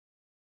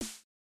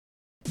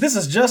This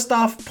is just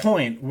off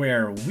point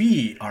where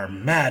we are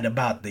mad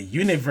about the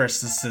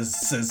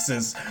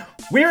universes.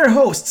 We're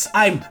hosts.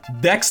 I'm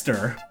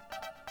Dexter.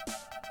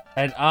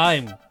 And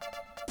I'm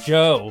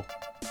Joe.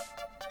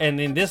 And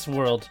in this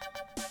world,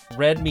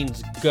 red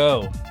means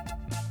go.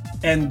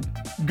 And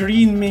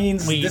green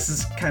means this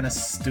is kind of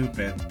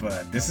stupid,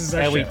 but this is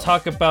our show. We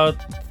talk about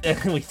the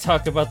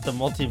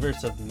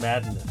multiverse of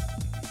madness.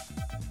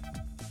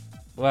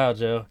 Wow,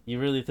 Joe,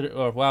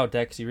 wow,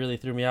 Dex, you really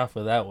threw me off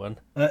with that one.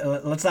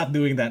 Let's stop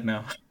doing that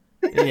now.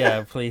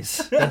 Yeah,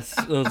 please.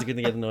 That was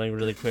gonna get annoying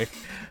really quick.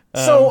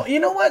 So you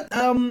know what?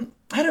 I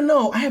don't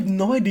know. I have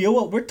no idea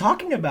what we're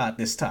talking about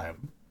this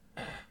time.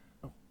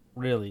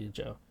 Really,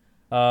 Joe.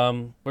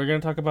 We're gonna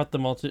talk about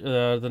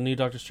the new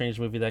Doctor Strange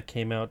movie that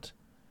came out.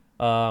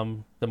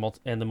 The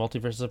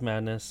Multiverse of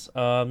Madness.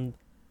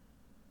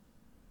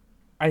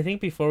 I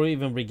think before we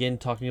even begin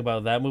talking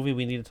about that movie,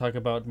 we need to talk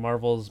about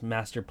Marvel's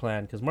master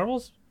plan, because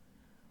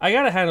I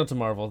gotta hand it to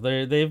Marvel.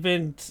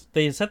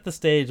 They set the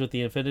stage with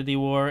the Infinity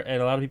War, and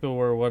a lot of people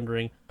were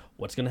wondering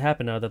what's gonna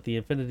happen now that the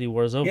Infinity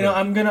War is over. You know,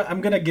 I'm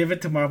gonna give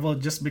it to Marvel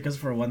just because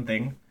for one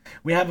thing,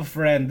 we have a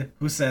friend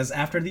who says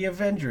after the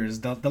Avengers,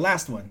 the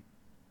last one,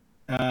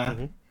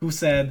 who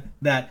said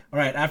that, all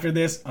right, after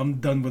this, I'm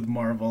done with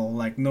Marvel.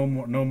 Like, no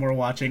more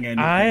watching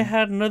anything. I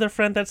had another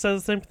friend that said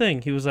the same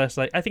thing. He was just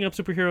like, I think I'm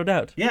superheroed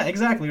out. Yeah,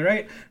 exactly,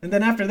 right? And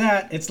then after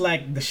that, it's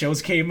like the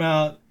shows came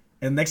out,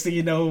 and next thing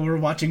you know, we're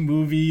watching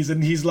movies,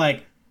 and he's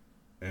like,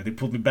 they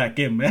pulled me back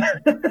in,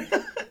 man.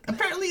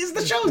 Apparently, it's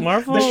the shows.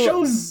 Marvel, the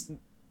shows.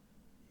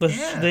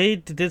 They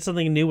did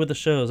something new with the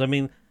shows. I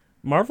mean,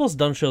 Marvel's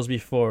done shows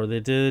before.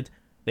 They did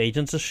the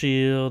Agents of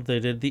S.H.I.E.L.D., they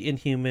did the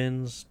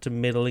Inhumans to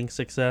middling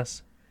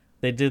success.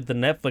 They did the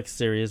Netflix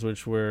series,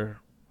 which were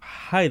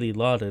highly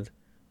lauded,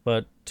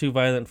 but too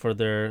violent for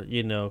their,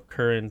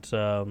 current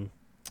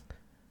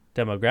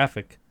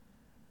demographic.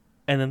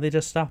 And then they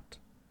just stopped.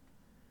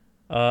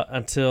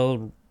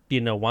 Until,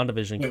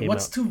 WandaVision came out.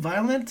 What's too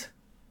violent?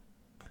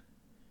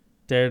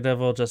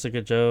 Daredevil,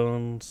 Jessica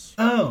Jones.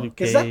 Oh, Luke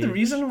is that the Cage.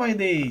 reason why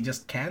they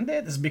just canned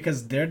it? Is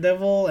because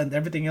Daredevil and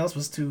everything else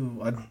was too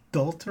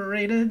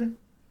adulterated?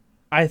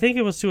 I think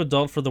it was too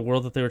adult for the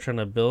world that they were trying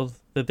to build.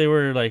 That they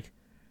were,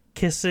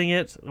 kissing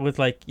it with,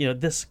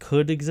 this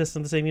could exist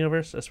in the same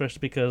universe, especially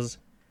because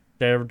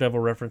Daredevil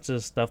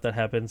references stuff that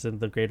happens in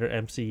the greater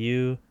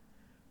MCU.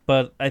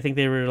 But I think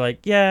they were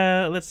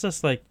yeah, let's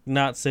just,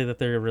 not say that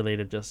they're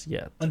related just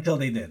yet. Until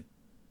they did.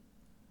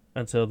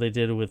 Until they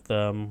did with,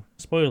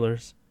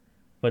 spoilers.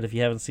 But if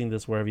you haven't seen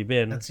this, where have you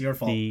been? That's your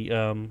fault.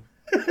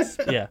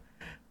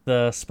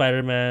 The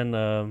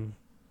Spider-Man,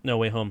 No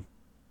Way Home.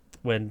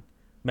 When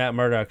Matt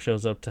Murdock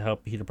shows up to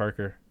help Peter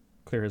Parker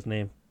clear his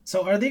name.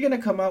 So are they going to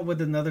come out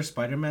with another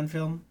Spider-Man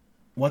film?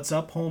 What's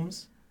up,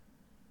 Holmes?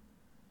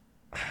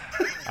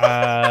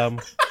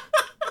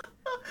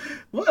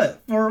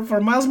 What?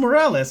 For Miles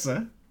Morales,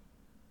 huh?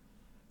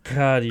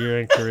 God, you're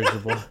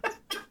incorrigible.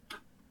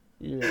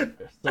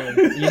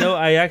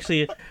 I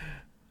actually...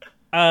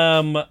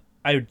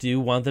 I do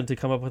want them to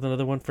come up with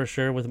another one for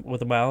sure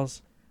with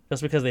Miles.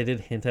 Just because they did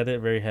hint at it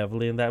very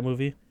heavily in that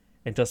movie.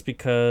 And just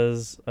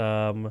because...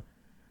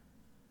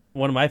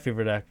 one of my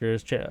favorite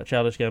actors,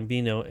 Childish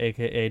Gambino,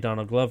 aka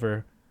Donald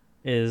Glover,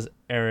 is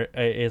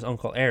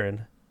Uncle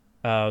Aaron,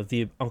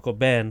 the Uncle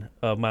Ben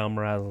of Miles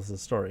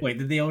Morales' story. Wait,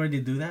 did they already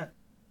do that?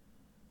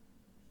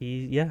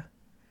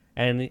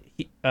 And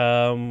he,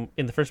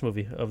 in the first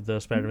movie of the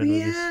Spider-Man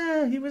movies.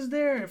 Yeah, he was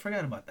there. I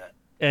forgot about that.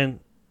 And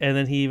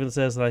then he even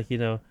says my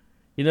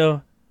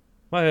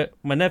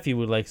nephew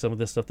would like some of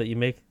this stuff that you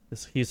make.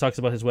 He talks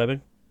about his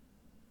webbing.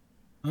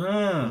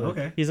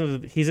 Okay. He's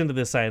into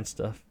this science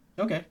stuff.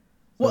 Okay.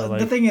 Well,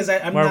 the thing is,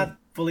 I'm not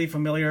fully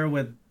familiar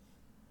with,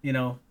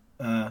 the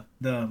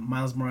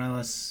Miles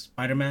Morales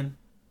Spider-Man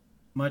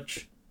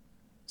much,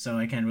 so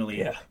I can't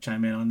really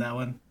chime in on that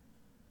one.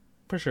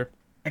 For sure.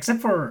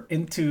 Except for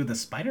Into the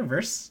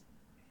Spider-Verse.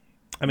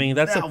 I mean,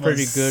 that's a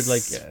pretty good,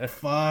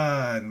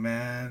 fun,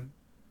 man.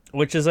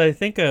 Which is, I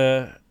think,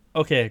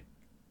 okay,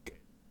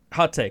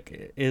 hot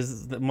take.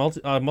 Is the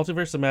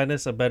Multiverse of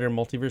Madness a better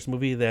multiverse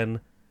movie than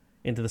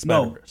Into the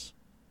Spider-Verse? No.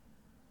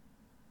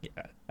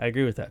 Yeah, I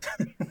agree with that.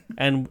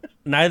 And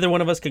neither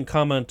one of us can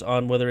comment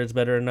on whether it's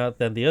better or not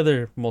than the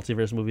other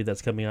multiverse movie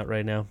that's coming out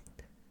right now.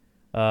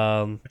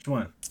 Which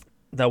one?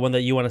 That one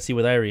that you want to see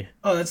with Irie.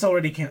 Oh, that's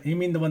already you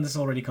mean the one that's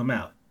already come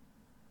out?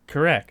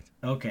 Correct.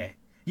 Okay.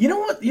 You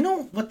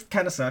know what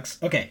kind of sucks?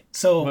 Okay,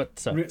 so what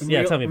sucks?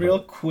 Tell me real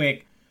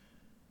quick.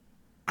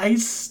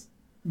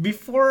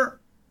 Before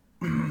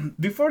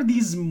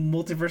these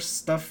multiverse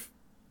stuff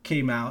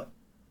came out,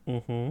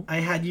 I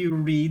had you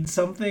read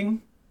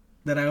something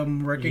that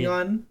I'm working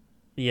on.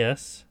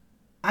 Yes.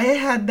 I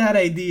had that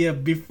idea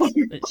before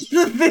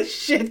this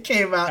shit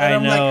came out.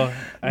 And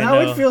I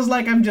know. It feels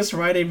like I'm just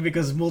writing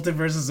because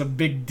multiverse is a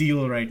big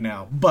deal right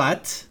now.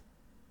 But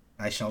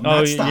I shall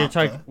not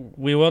stop.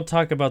 We won't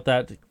talk about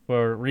that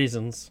for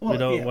reasons. We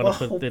don't want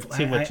to put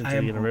too much into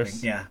the universe.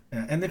 Hoping, yeah.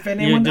 And if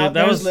anyone out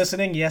there is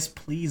listening, yes,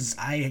 please.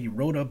 I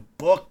wrote a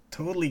book.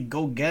 Totally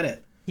go get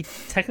it. He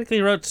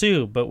technically wrote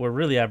two, but we're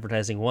really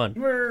advertising one.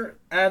 We're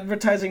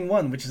advertising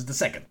one, which is the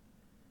second.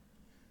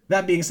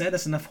 That being said,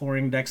 that's enough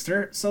whoring,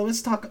 Dexter. So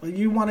let's talk.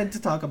 You wanted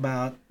to talk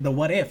about the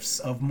what ifs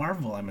of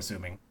Marvel, I'm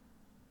assuming.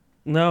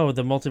 No,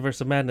 the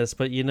Multiverse of Madness,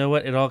 but you know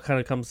what? It all kind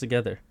of comes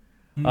together.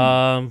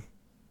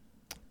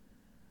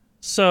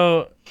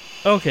 So,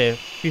 okay,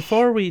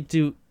 before we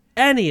do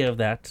any of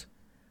that,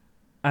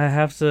 I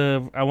have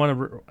to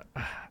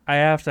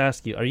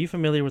ask you, are you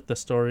familiar with the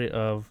story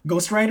of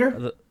Ghost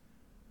Rider?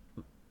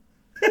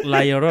 La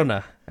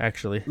Llorona,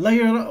 actually? La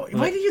Llorona.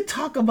 Why do you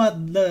talk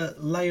about the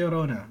La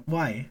Llorona?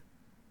 Why?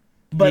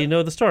 But you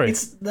know the story.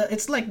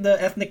 It's like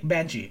the ethnic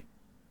banshee.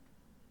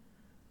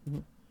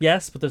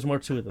 Yes, but there's more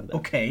to it than that.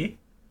 Okay.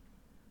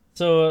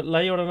 So La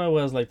Llorona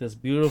was like this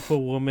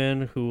beautiful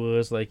woman who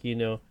was like,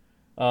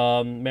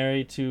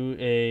 married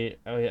to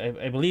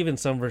I believe in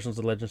some versions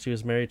of the legend, she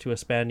was married to a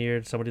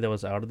Spaniard, somebody that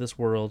was out of this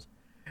world.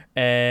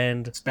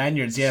 And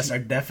Spaniards, yes, are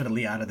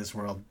definitely out of this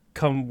world.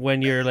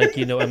 When you're like,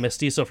 a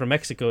mestizo from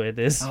Mexico, it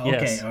is. Oh,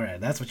 yes. Okay, all right,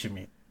 that's what you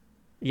mean.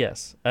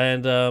 Yes,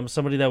 and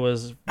somebody that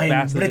was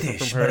I'm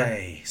British, but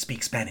I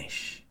speak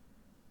Spanish.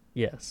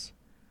 Yes,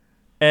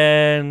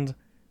 and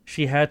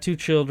she had 2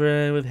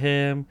 children with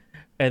him,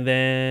 and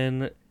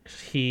then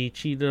he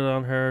cheated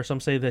on her. Some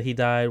say that he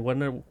died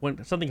when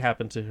something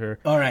happened to her.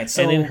 All right,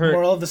 so and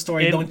moral of the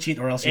story: don't cheat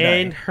or else you die.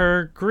 In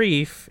her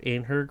grief,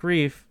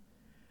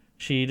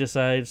 she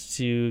decides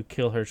to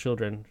kill her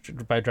children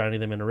by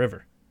drowning them in a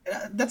river.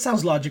 That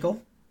sounds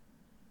logical.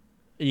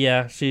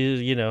 Yeah,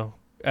 she,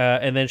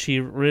 and then she,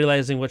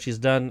 realizing what she's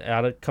done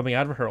coming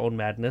out of her own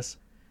madness,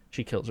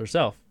 she kills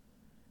herself.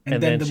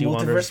 And then the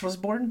multiverse was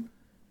born?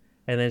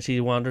 And then she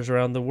wanders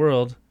around the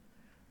world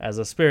as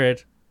a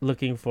spirit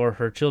looking for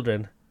her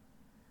children.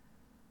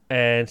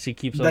 And she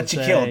keeps on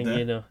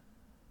saying,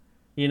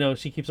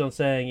 she keeps on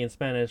saying in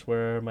Spanish,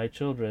 "Where are my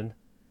children?"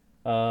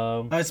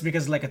 It's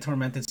because like a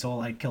tormented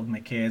soul, I killed my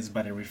kids,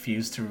 but I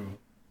refuse to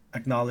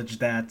acknowledge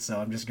that,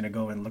 so I'm just going to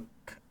go and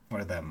look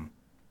for them.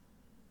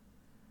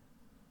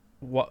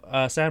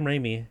 Sam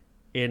Raimi,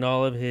 in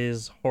all of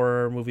his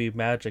horror movie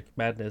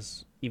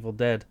madness, Evil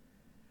Dead,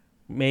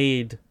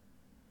 made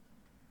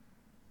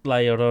La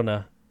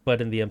Llorona, but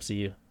in the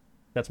MCU.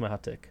 That's my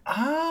hot take.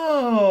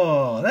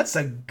 Oh, that's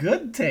a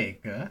good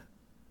take. Huh?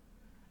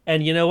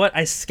 And you know what?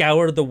 I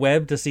scoured the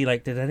web to see,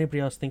 did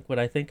anybody else think what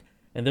I think?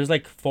 And there's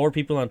 4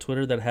 people on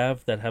Twitter that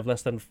have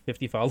less than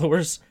 50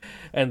 followers,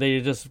 and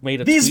they just made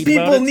a tweet about it. These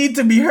people need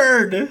to be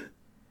heard.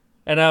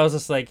 And I was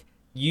just like,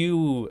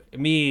 you,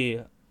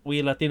 me,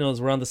 we Latinos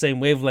were on the same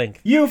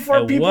wavelength. You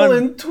 4 people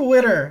in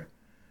Twitter.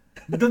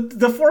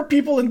 The 4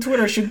 people in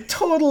Twitter should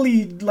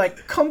totally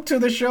come to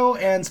the show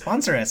and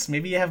sponsor us.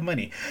 Maybe you have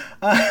money.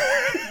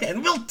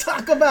 And we'll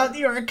talk about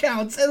your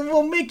accounts and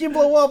we'll make you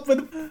blow up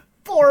with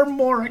 4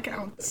 more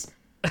accounts.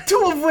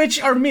 2 of which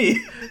are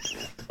me.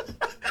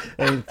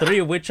 And 3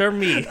 of which are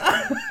me.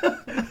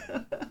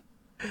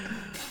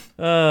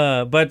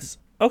 But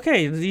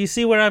okay, do you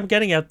see where I'm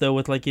getting at though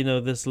with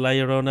this La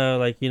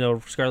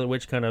Llorona, Scarlet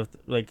Witch kind of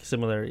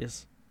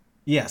similarities?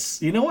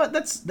 Yes. You know what?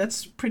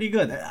 That's pretty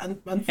good.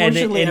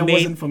 Unfortunately, I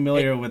wasn't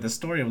familiar with the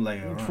story of La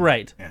Llorona.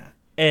 Right. Yeah.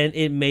 And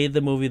it made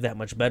the movie that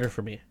much better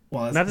for me.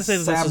 Well, not to say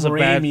that this is a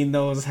bad... Raimi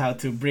knows how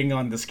to bring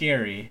on the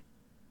scary.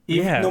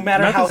 No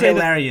matter how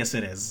hilarious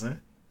it is.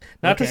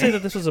 Not to say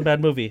that this was a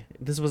bad movie.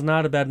 This was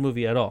not a bad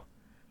movie at all.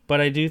 But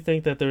I do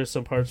think that there are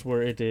some parts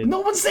where it did... No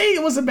one's saying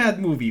it was a bad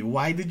movie.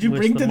 Why did you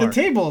bring to the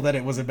table that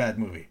it was a bad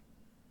movie?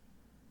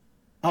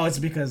 Oh, it's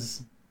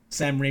because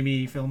Sam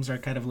Raimi films are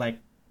kind of like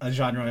a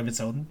genre of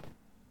its own?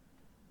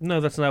 No,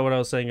 that's not what I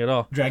was saying at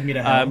all. Drag Me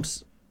to Hell?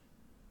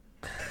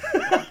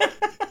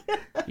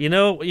 You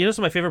know what's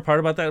my favorite part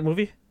about that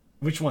movie?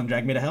 Which one?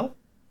 Drag Me to Hell?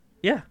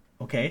 Yeah.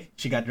 Okay.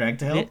 She got dragged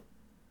to hell?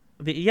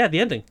 The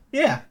ending.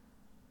 Yeah.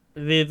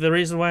 The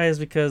reason why is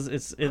because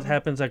it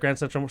happens at Grand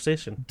Central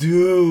Station.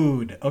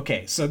 Dude.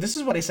 Okay, so this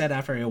is what I said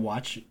after I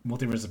watched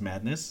Multiverse of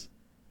Madness.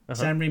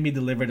 Sam Raimi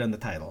delivered on the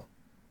title.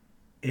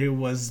 It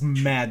was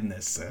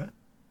madness.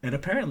 And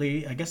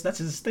apparently, I guess that's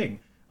his thing.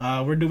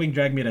 We're doing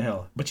Drag Me to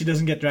Hell, but she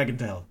doesn't get dragged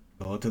into hell.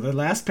 Go to the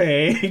last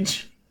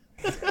page.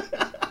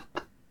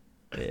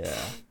 Yeah.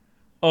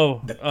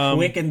 Oh, the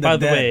quick and the by dead.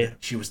 The way,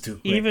 she was too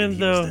quick and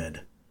he was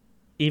dead.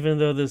 Even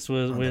though this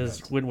was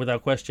went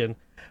without question,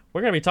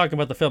 we're gonna be talking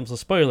about the film. So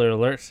spoiler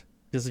alert: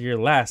 this is your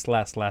last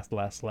shot.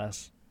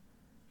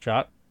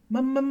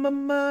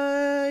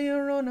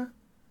 Llorona.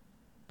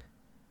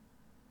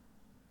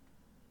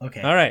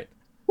 Okay. All right.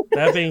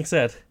 That being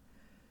said,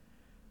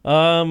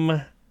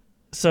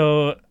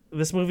 so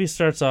this movie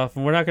starts off,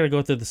 and we're not going to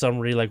go through the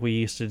summary like we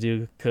used to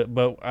do,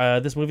 but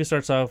this movie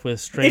starts off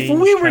with Strange. If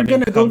we were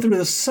going to go through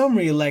the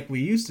summary like we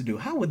used to do,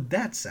 how would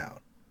that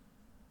sound?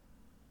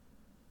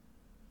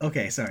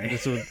 Okay, sorry.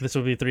 This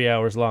would be 3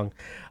 hours long.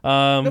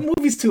 The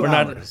movie's 2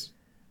 hours.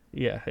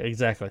 Yeah,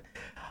 exactly.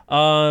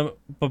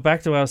 But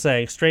back to what I was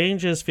saying.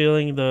 Strange is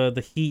feeling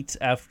the heat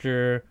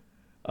after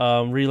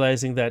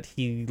realizing that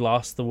he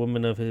lost the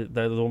woman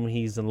the woman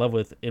he's in love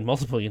with in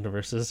multiple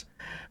universes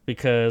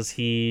because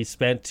he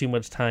spent too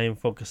much time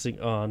focusing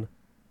on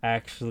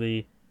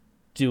actually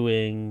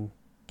doing,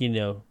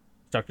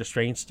 Doctor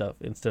Strange stuff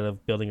instead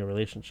of building a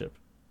relationship.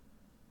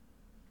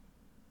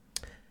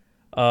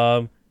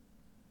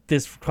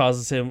 This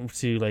causes him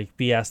to like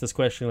be asked this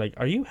question, like,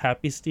 "Are you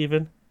happy,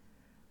 Steven?"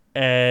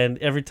 And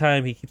every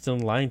time he keeps on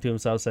lying to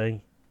himself,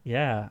 saying,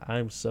 "Yeah,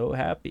 I'm so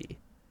happy."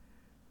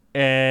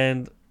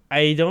 And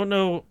I don't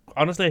know.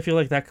 Honestly, I feel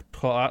like that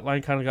plot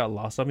line kind of got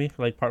lost on me,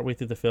 like partway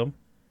through the film,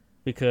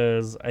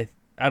 because I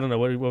don't know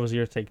what was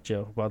your take,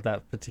 Joe, about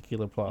that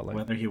particular plot line.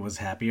 Whether he was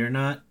happy or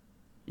not.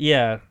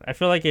 Yeah, I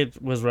feel like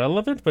it was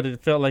relevant, but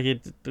it felt like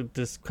it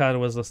just kind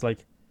of was just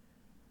like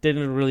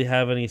didn't really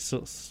have any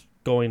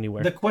go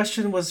anywhere. The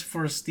question was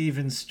for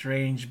Stephen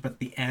Strange, but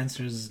the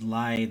answers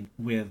lied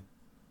with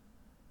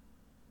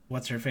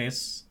what's her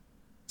face,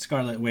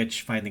 Scarlet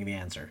Witch finding the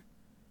answer.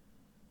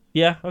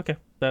 Yeah, okay,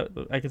 that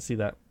I can see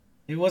that.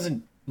 It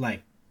wasn't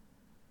like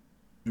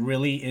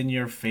really in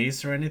your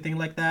face or anything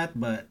like that,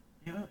 but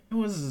it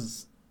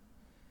was.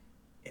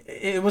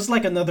 It was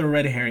like another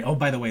red herring. Oh,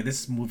 by the way,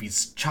 this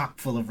movie's chock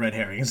full of red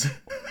herrings.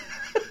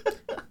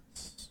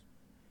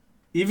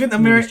 Even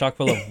America chock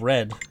full of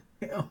red.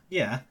 Oh,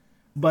 yeah,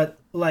 but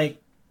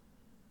like,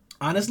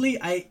 honestly,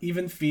 I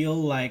even feel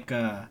like,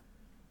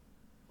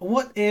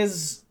 what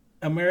is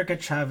America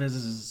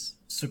Chavez's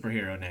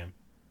superhero name?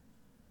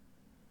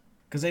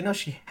 Because I know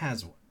she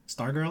has one.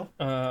 Stargirl?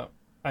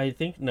 I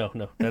think no,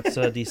 that's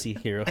a DC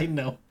hero. I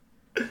know.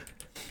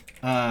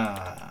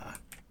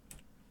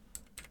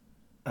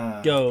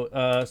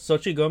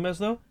 Xochitl Gomez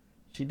though,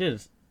 she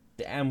did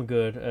damn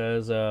good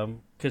as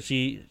because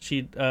she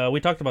we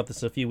talked about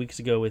this a few weeks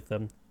ago with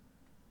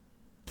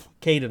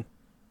Caden,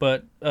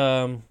 but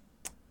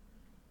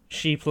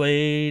she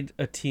played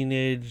a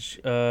teenage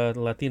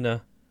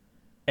Latina,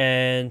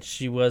 and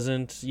she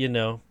wasn't,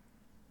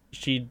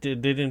 she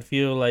didn't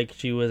feel like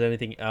she was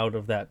anything out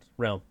of that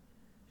realm.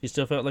 She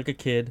still felt like a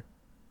kid.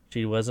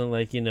 She wasn't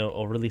like,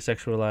 overly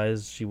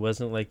sexualized. She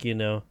wasn't like,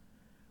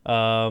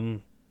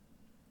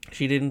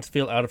 she didn't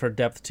feel out of her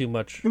depth too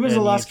much. She was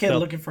a lost kid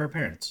looking for her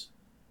parents.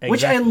 Exactly.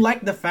 Which I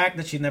like the fact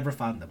that she never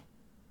found them.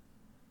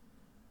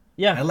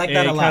 Yeah, I like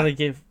that a lot. Kind of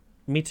gave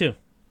me too.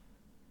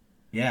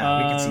 Yeah,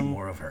 we can see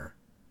more of her.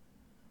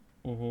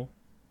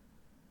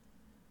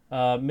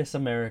 Miss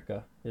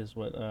America is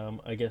what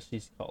I guess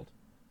she's called.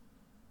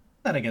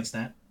 Not against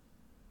that.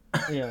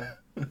 Yeah.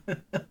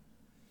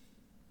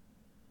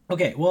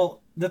 Okay,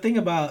 well, the thing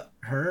about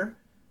her,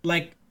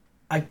 like,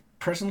 I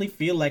personally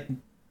feel like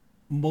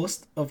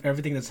most of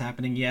everything that's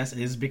happening, yes,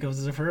 is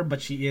because of her,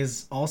 but she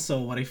is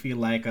also what I feel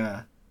like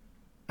an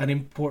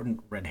important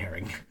red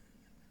herring.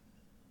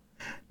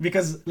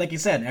 Because, like you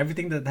said,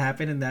 everything that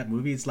happened in that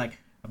movie is like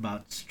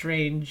about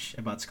Strange,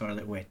 about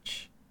Scarlet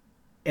Witch,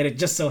 and it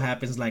just so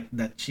happens like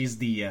that she's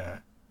the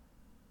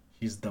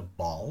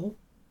ball.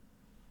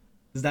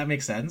 Does that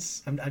make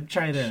sense? I'm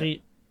trying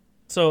to.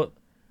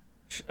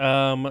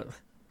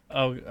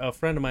 A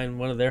friend of mine,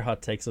 one of their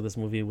hot takes of this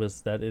movie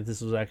was that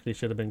this was actually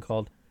should have been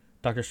called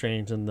Doctor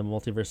Strange and the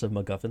Multiverse of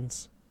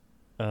MacGuffins.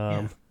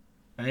 Yeah,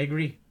 I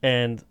agree.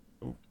 And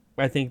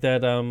I think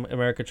that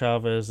America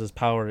Chavez's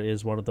power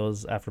is one of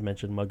those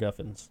aforementioned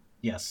MacGuffins.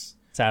 Yes.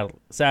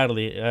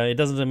 Sadly, it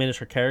doesn't diminish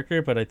her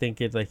character, but I think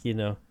it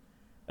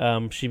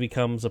she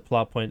becomes a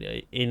plot point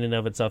in and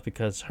of itself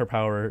because her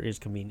power is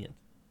convenient.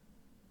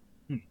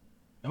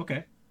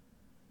 Okay.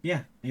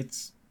 Yeah,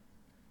 it's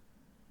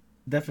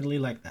definitely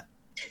like that.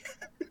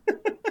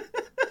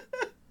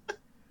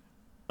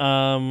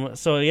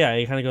 So yeah,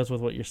 it kind of goes with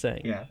what you're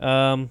saying.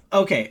 Yeah.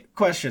 Okay,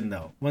 question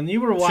though. When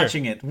you were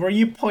watching it, were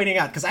you pointing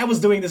out, because I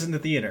was doing this in the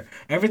theater,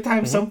 every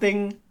time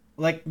something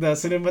like the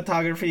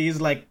cinematography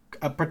is like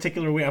a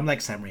particular way, I'm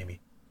like, Sam Raimi.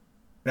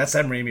 That's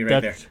Sam Raimi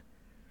right there.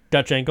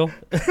 Dutch angle.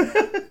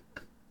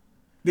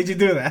 Did you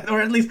do that?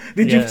 Or at least,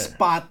 did you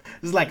spot,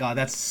 it's like, oh,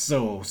 that's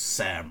so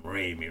Sam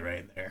Raimi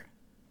right there.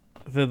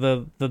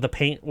 The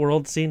paint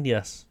world scene?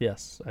 Yes.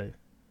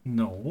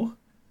 No.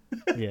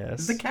 Yes.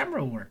 It's the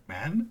camera work,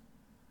 man.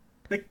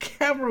 The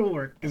camera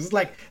work. It's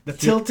like the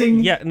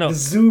tilting, the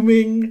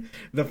zooming,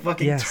 the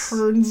fucking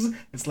turns.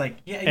 It's like,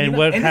 and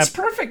it's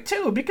perfect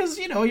too, because,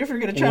 if you're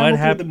going to travel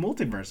through the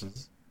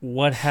multiverses.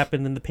 What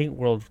happened in the paint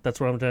world? That's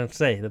what I'm trying to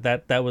say.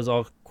 That was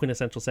all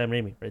quintessential Sam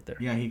Raimi right there.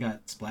 Yeah, he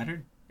got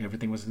splattered.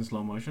 Everything was in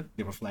slow motion.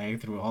 They were flying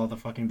through all the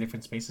fucking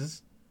different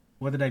spaces.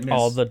 What did I miss?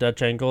 All the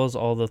Dutch angles,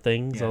 all the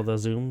things, all the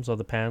zooms, all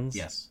the pans.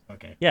 Yes,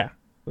 okay. Yeah,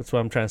 that's what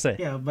I'm trying to say.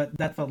 Yeah, but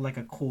that felt like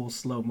a cool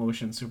slow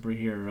motion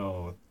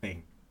superhero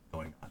thing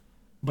going on.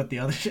 But the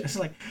other shit is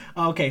like,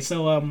 okay,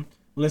 so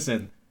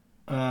listen,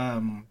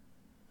 who's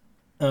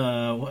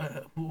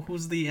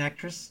the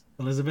actress?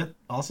 Elizabeth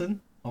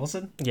Olsen?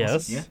 Yes.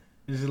 Olsen? Yeah.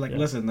 She's like,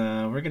 listen,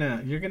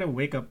 you're gonna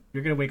wake up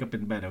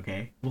in bed,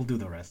 okay? We'll do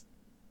the rest.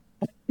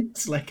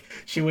 It's like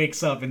she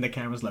wakes up and the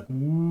camera's like,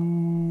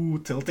 woo,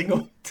 tilting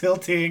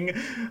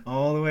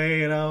all the way,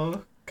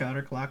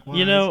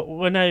 counterclockwise.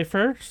 When I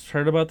first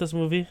heard about this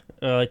movie,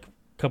 like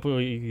a couple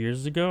of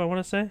years ago, I want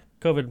to say,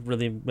 COVID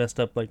really messed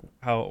up like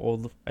how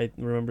old I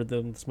remember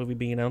this movie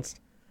being announced.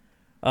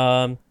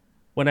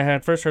 when I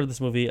had first heard of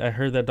this movie, I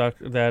heard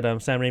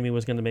that Sam Raimi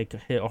was going to make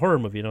a horror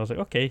movie, and I was like,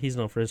 okay, he's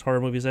known for his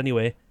horror movies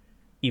anyway,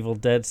 Evil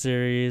Dead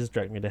series,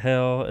 Drag Me to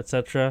Hell,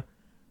 etc.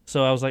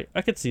 So I was like,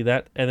 I could see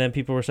that, and then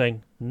people were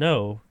saying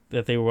no,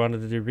 that they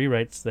wanted to do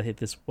rewrites, that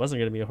this wasn't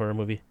going to be a horror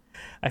movie.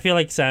 I feel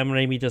like Sam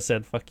Raimi just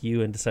said fuck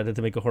you and decided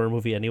to make a horror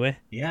movie anyway.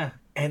 Yeah,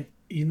 and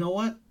you know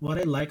what? What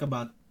I like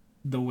about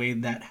the way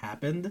that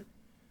happened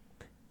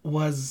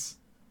was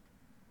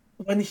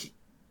when he.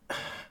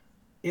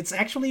 It's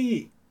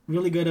actually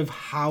really good of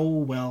how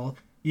well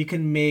you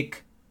can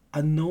make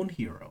a known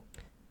hero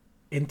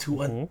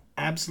into an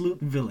absolute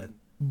villain,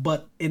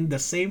 but in the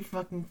same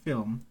fucking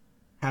film,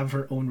 have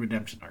her own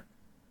redemption arc.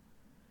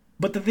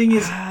 But the thing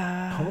is,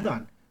 hold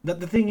on.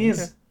 The thing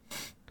is,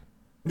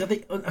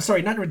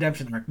 sorry, not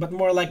redemption arc, but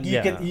more like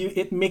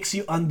it makes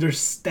you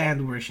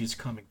understand where she's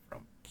coming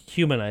from.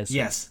 Humanize.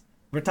 Yes,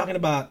 we're talking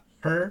about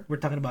her. We're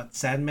talking about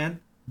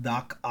Sandman,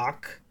 Doc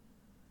Ock.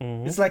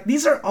 It's like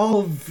these are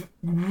all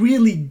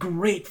really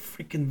great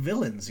freaking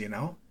villains, you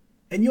know,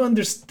 and you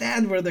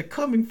understand where they're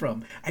coming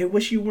from. I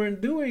wish you weren't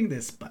doing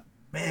this, but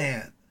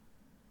man,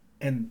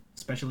 and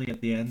especially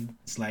at the end,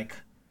 it's like,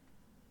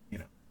 you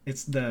know,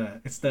 it's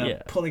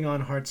the pulling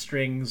on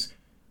heartstrings.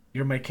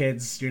 You're my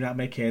kids. You're not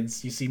my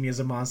kids. You see me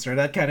as a monster.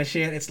 That kind of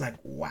shit. It's like,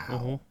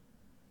 wow,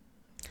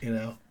 you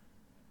know.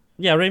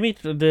 Yeah,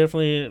 Raimi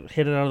definitely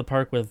hit it out of the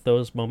park with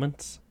those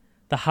moments.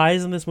 The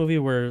highs in this movie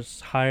were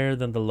higher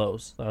than the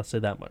lows. I'll say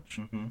that much.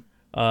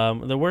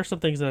 There were some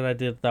things that I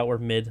did that were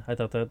mid. I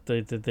thought that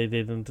they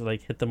didn't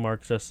like hit the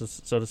mark, so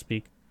to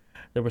speak.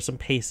 There were some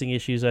pacing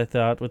issues I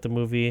thought with the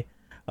movie,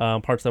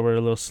 parts that were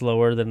a little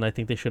slower than I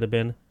think they should have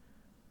been.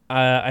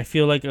 I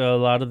feel like a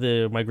lot of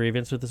my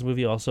grievance with this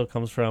movie also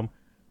comes from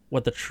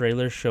what the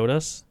trailer showed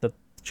us that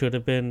should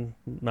have been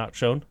not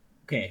shown.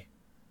 Okay,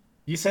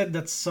 you said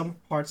that some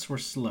parts were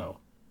slow.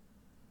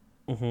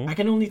 I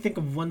can only think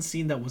of one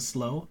scene that was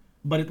slow.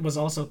 But it was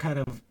also kind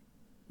of,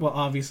 well,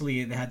 obviously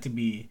it had to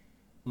be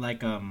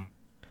like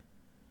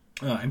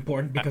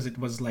important because it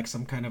was like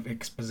some kind of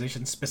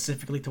exposition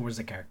specifically towards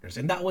the characters,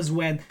 and that was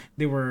when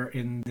they were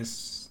in the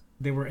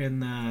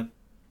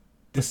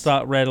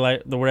red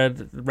light. The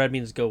red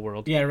means go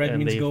world. Yeah, red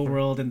means go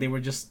world, and they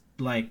were just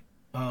like,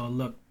 oh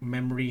look,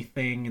 memory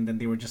thing, and then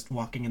they were just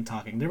walking and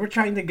talking. They were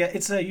trying to get.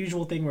 It's a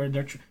usual thing where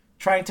they're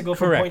trying to go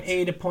from point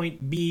A to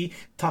point B,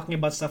 talking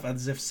about stuff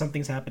as if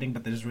something's happening,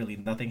 but there's really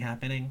nothing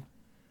happening.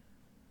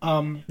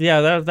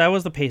 Yeah, that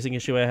was the pacing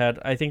issue I had.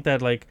 I think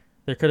that like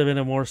there could have been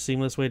a more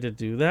seamless way to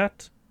do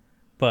that,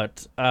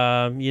 but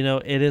you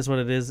know, it is what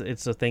it is.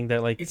 It's a thing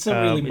that like it's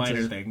a really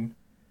minor thing.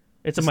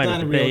 It's a minor not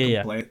thing. A real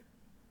complaint.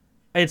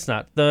 It's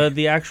not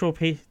the actual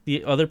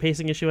the other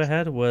pacing issue I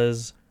had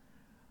was,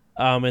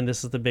 and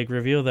this is the big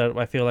reveal that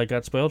I feel like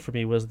got spoiled for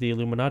me was the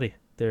Illuminati.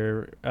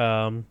 They're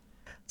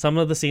some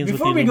of the scenes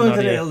before with the Illuminati. Before we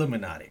go to the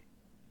Illuminati,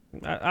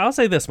 I'll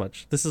say this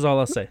much. This is all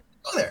I'll say.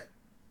 Go there,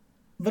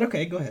 but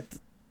okay, go ahead.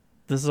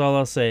 This is all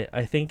I'll say.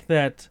 I think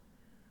that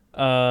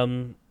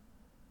some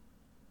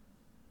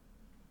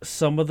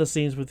of the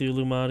scenes with the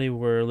Illuminati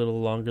were a little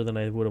longer than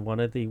I would have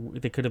wanted.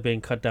 They could have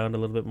been cut down a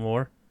little bit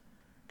more,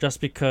 just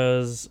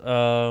because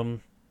I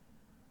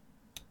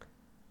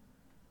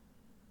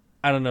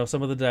don't know.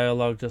 Some of the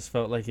dialogue just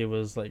felt like it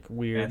was like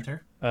weird,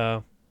 banter?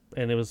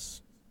 And it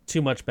was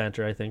too much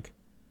banter. I think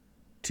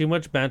too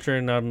much banter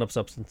and not enough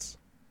substance.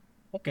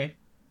 Okay,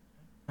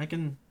 I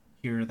can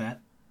hear that.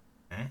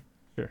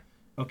 Sure.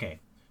 Okay.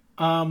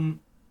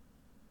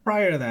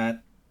 Prior to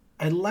that,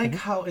 I like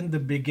how in the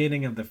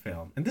beginning of the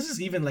film, and this is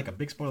even like a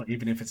big spoiler,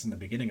 even if it's in the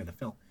beginning of the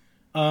film,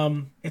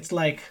 it's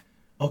like,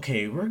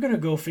 okay, we're gonna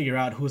go figure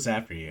out who's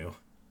after you,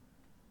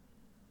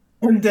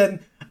 and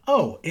then,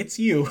 oh, it's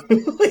you.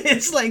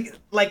 It's like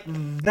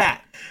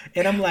that,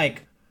 and I'm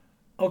like,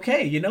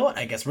 okay, you know what?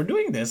 I guess we're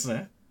doing this.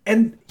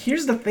 And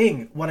here's the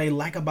thing: what I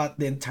like about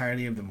the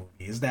entirety of the movie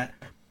is that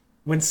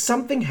when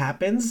something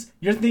happens,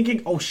 you're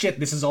thinking, oh shit,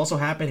 this is also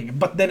happening.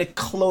 But then it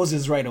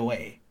closes right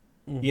away.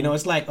 You know,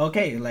 it's like,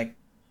 okay, like...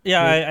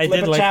 Yeah, I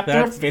did like chapter,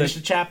 that. Finish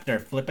a chapter.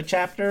 Flip a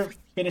chapter,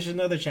 finish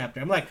another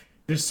chapter. I'm like,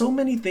 there's so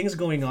many things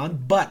going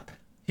on, but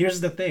here's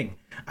the thing.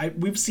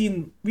 We've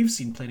seen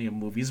plenty of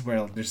movies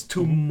where there's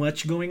too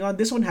much going on.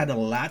 This one had a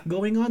lot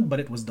going on, but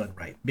it was done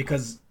right.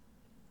 Because...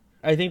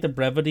 I think the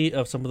brevity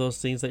of some of those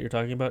scenes that you're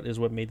talking about is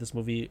what made this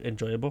movie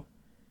enjoyable.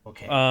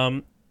 Okay.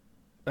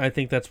 I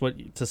think that's what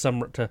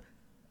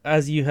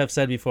as you have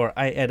said before,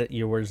 I edit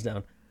your words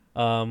down.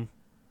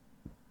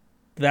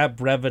 That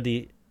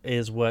brevity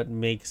is what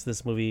makes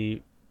this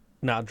movie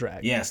not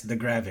drag. Yes, the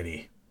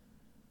gravity.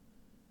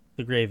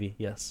 The gravy,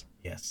 yes.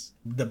 Yes.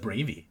 The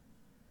bravey.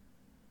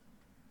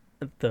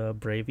 The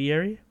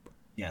braviary?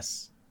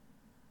 Yes.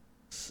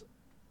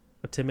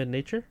 A timid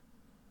nature?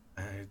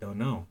 I don't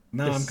know.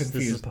 No, I'm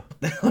confused.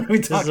 What are we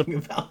talking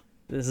about?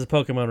 This is a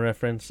Pokemon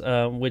reference,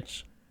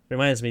 which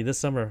reminds me, this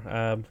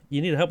summer,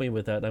 you need to help me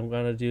with that. I'm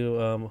gonna do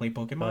play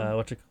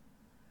Pokemon.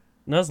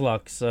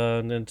 Nuzlocke,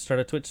 and start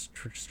a Twitch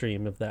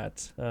stream of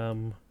that.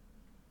 You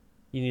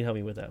need to help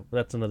me with that. But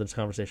that's another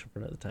conversation for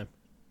another time.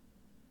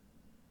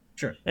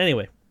 Sure.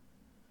 Anyway,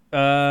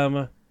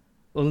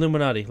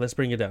 Illuminati. Let's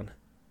bring it down.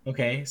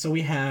 Okay, so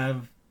we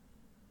have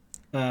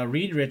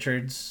Reed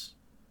Richards,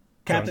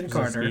 John Captain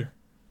Krasinski.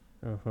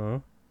 Carter. Uh-huh.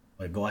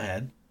 Wait, go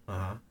ahead.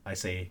 I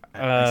say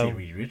Um,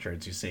 Reed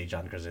Richards. You say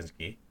John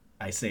Krasinski.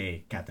 I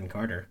say Captain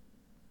Carter.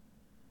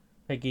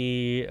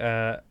 Peggy.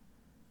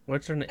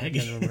 What's her name? I Peggy.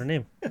 can't remember her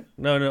name.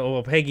 No.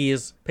 Well, Peggy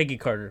is Peggy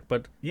Carter,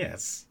 but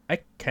Yes. I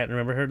can't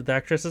remember the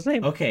actress's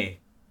name. Okay.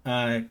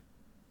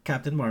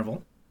 Captain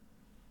Marvel.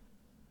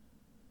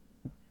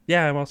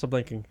 Yeah, I'm also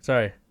blanking.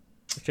 Sorry,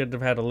 I should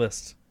have had a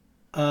list.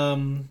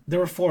 There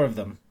were four of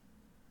them.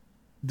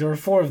 There were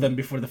four of them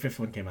before the fifth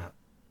one came out.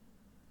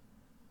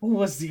 Who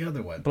was the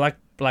other one? Black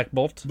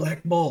Bolt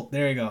Black Bolt.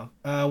 There you go.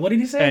 What did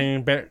he say?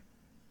 and Bear.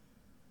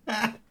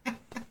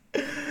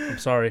 I'm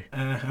sorry.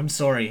 I'm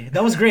sorry.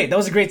 That was great. That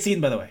was a great scene,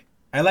 by the way.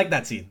 I like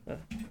that scene.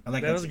 I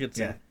like That was a scene. good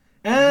scene.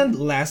 Yeah. And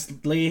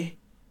lastly,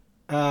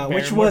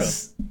 which Mordo.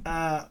 was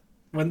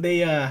when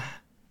they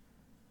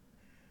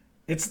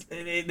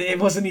it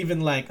wasn't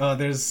even like, oh,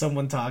 there's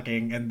someone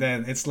talking, and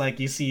then it's like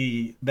you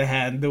see the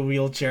hand, the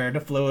wheelchair,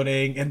 the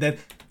floating, and then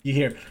you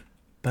hear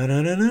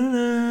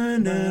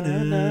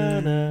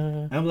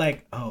 "Ba-na-na-na-na-na-na." I'm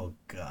like, oh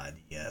god,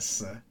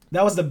 yes.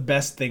 That was the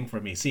best thing for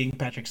me, seeing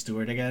Patrick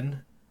Stewart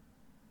again.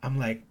 I'm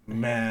like,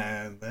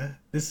 man,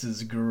 this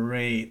is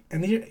great.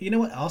 And you know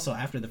what? Also,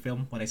 after the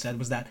film, what I said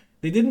was that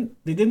they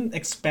didn't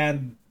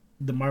expand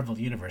the Marvel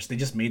universe. They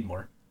just made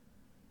more.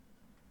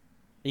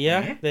 Yeah,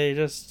 Eh? they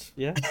just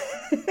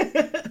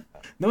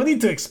No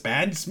need to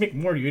expand. Just make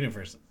more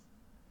universes.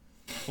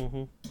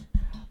 hmm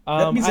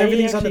That means I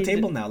everything's on the actually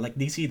table did- now, like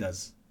DC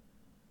does.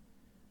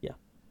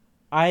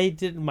 I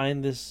didn't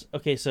mind this.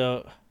 Okay,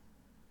 so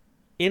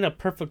in a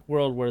perfect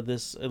world where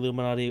this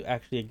Illuminati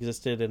actually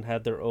existed and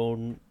had their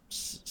own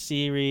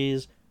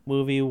series,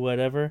 movie,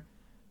 whatever,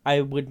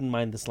 I wouldn't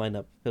mind this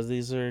lineup because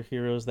these are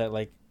heroes that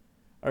like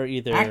are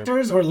either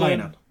Actors or good-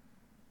 lineup?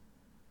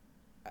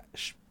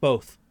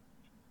 both.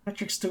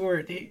 Patrick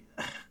Stewart,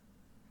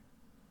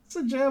 it's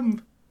a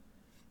gem.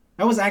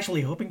 I was actually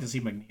hoping to see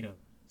Magneto.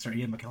 Sorry,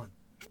 Ian McKellen.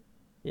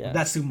 Yeah,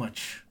 That's too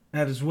much.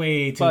 That is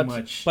way too but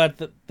much.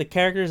 but the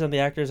characters and the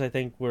actors I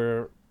think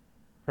were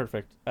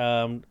perfect.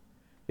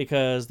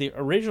 Because the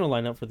original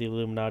lineup for the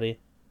Illuminati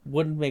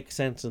wouldn't make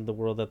sense in the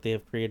world that they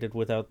have created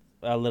without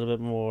a little bit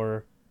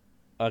more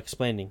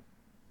explaining.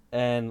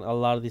 And a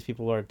lot of these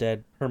people are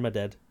dead,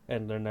 perma-dead,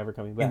 and they're never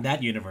coming back. in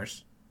that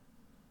universe.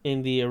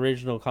 In the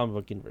original comic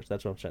book universe,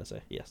 that's what I'm trying to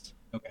say. Yes.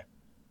 Okay.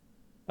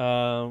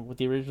 With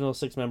the original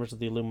 6 members of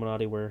the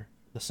Illuminati were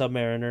the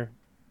Submariner,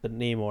 the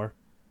Namor,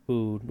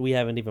 who we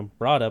haven't even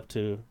brought up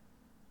to.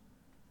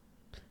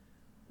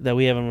 That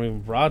we haven't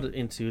even brought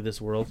into this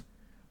world.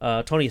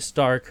 Tony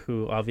Stark,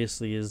 who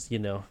obviously is,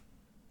 not,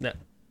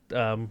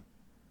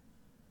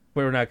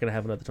 we're not going to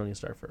have another Tony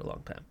Stark for a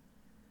long time.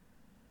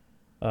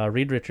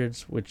 Reed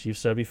Richards, which you've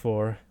said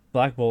before,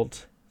 Black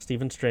Bolt,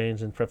 Stephen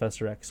Strange, and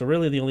Professor X. So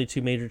really the only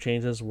two major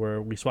changes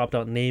were we swapped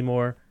out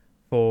Namor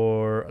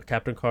for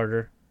Captain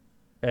Carter.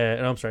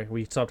 I'm sorry,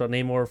 we swapped out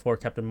Namor for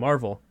Captain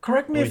Marvel.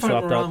 Correct me We if I'm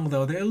swapped out- wrong,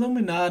 though. The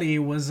Illuminati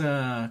was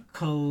a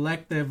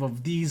collective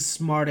of these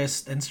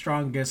smartest and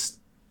strongest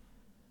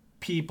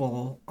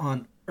people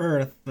on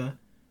Earth,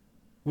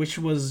 which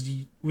was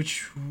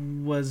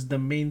the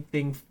main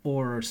thing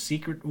for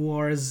Secret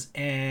Wars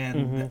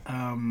and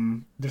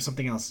there's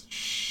something else.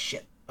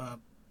 Shit.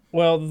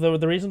 Well,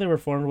 the reason they were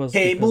formed was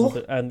Cable?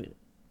 because of and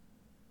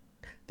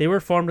they were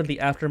formed in the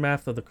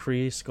aftermath of the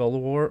Kree Skrull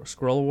War,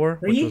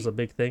 which Kree? was a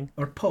big thing.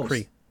 Or Post.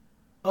 Kree.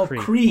 Oh, Kree.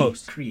 Kree.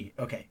 Post. Kree.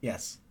 Okay,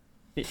 yes.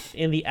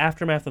 In the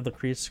aftermath of the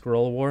Kree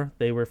Skrull War,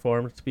 they were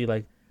formed to be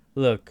like,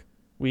 look,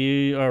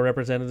 we are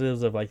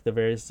representatives of like the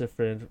various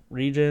different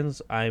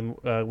regions.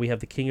 We have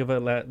the king of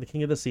the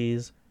king of the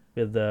seas,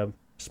 with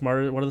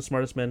one of the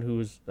smartest men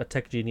who's a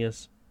tech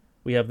genius.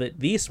 We have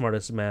the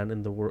smartest man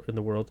in the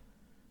world.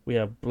 We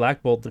have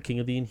Black Bolt, the king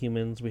of the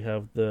Inhumans. We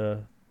have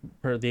the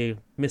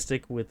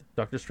Mystic with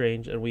Doctor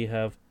Strange, and we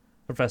have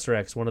Professor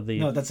X, one of the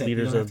No, that's it. You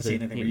leaders don't have of to the say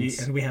anything.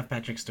 mutants. And we have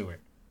Patrick Stewart.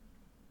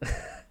 All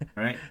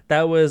right.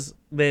 That was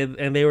they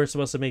were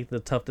supposed to make the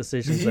tough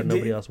decisions that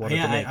nobody else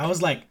wanted to make. I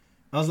was like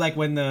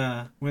when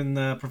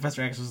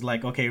Professor X was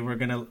like, okay, we're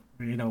gonna,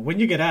 when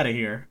you get out of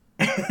here,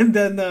 and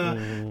then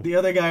the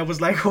other guy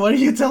was like, what are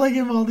you telling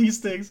him all these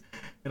things?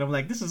 And I'm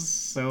like, this is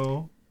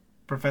so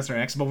Professor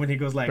X. But when he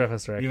goes like,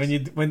 Professor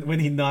X. when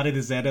he nodded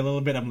his head a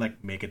little bit, I'm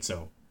like, make it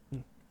so.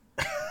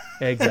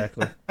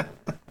 Exactly.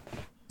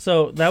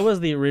 So that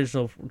was the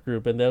original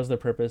group, and that was their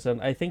purpose.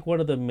 And I think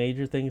one of the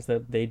major things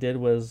that they did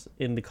was,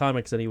 in the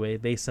comics anyway,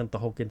 they sent the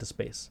Hulk into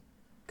space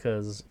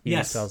because he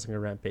Yes. was causing a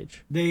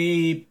rampage.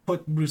 They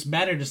put Bruce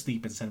Banner to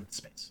sleep and sent him to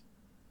space.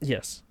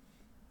 Yes,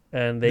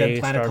 and Then they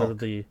Planet started Hulk.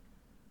 the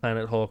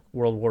Planet Hulk,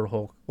 World War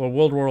Hulk. Well,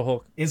 World War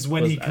Hulk. Is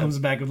when Was, he comes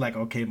back with like,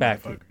 okay,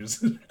 back.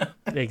 motherfuckers.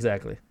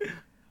 Exactly.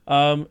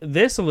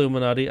 This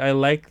Illuminati, I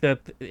like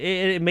that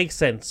it makes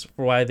sense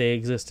for why they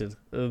existed.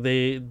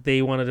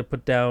 They wanted to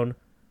put down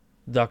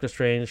Doctor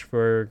Strange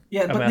for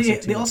Yeah, but amassing they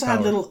too much also had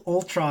power. little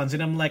Ultrons,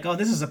 and I'm like, oh,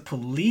 this is a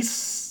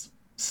police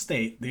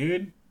state,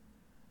 dude.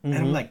 And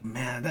I'm like,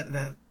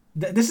 man,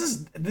 this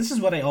is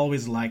what I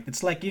always liked.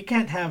 It's like you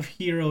can't have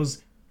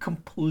heroes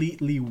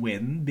completely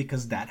win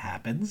because that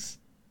happens,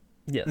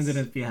 and then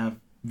Yes. if you have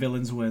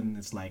villains win,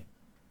 it's like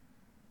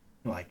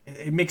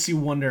it makes you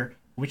wonder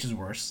which is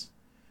worse.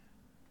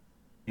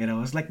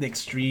 It's like the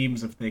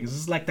extremes of things.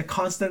 It's like the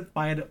constant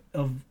fight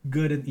of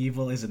good and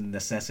evil is a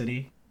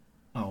necessity.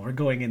 Oh, we're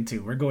going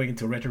into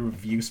retro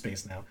review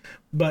space now,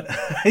 but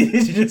I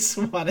just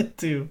wanted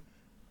to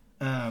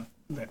uh,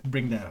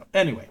 bring that up.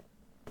 Anyway,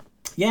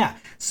 yeah.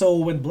 So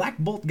when Black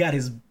Bolt got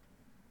his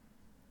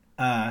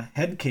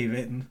head cave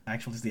in,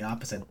 actually it's the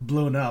opposite,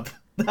 blown up.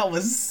 That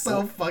was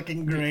so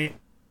fucking great.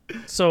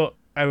 So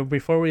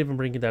before we even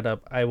bring that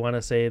up, I want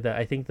to say that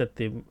I think that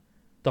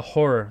the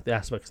horror, the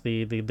aspects,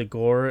 the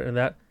gore and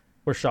that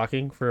were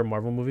shocking for a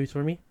Marvel movie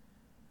for me.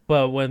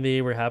 But when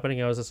they were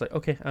happening, I was just like,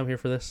 okay, I'm here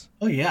for this.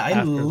 Oh yeah, I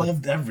After, like,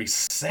 loved every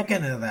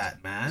second of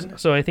that, man.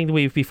 so I think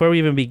before we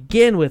even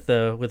begin with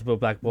what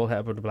Black Bolt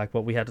happened to Black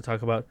Bolt, we had to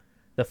talk about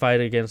the fight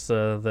against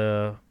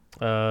the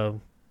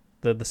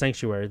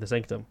sanctuary, the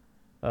sanctum,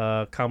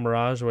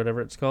 Camarage or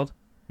whatever it's called.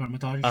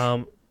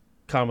 Hermitage.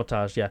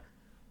 Camartage, yeah.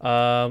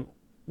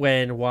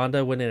 When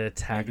Wanda went and I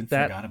attacked even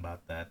that. forgot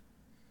about that.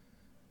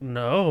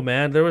 No,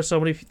 man, there was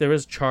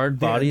charred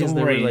bodies. Don't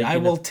They worry, were like, I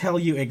will tell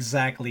you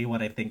exactly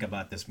what I think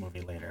about this movie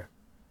later.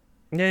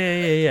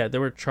 yeah. There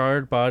were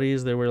charred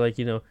bodies. There were like,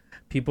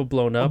 people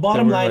blown The up. bottom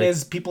There were, line like,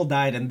 is people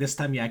died, and this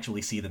time you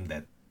actually see them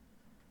dead.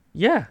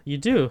 yeah, you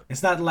do.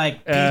 It's not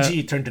like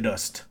PG turned to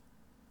dust.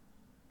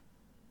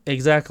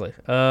 Exactly.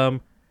 And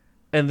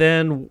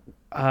then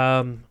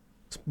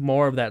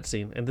more of that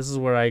scene, and this is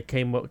where I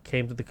came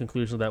to the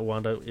conclusion that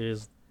Wanda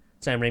is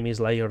Sam Raimi's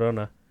La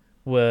Llorona.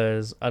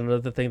 Was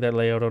another thing that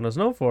La Llorona is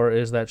known for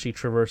is that she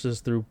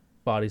traverses through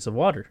bodies of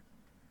water.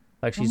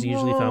 Like she's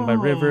usually found by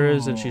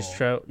rivers, and she's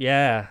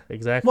yeah,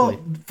 exactly. Well,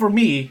 for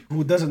me,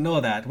 who doesn't know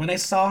that, when I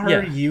saw her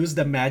Yeah. use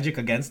the magic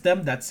against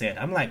them, that's it.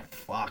 I'm like,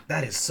 fuck,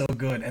 that is so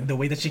good. And the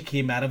way that she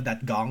came out of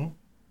that gong,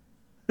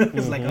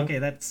 it's like, okay,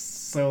 that's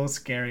so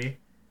scary.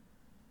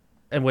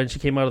 And when she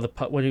came out of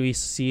the when we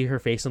see her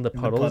face in the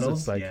In puddles, the puddles,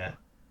 it's like, yeah.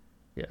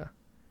 yeah.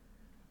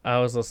 I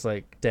was just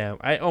like, damn.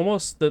 I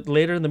almost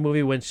later in the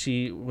movie when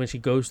she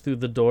goes through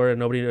the door and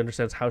nobody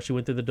understands how she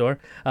went through the door,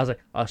 I was like,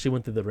 oh, she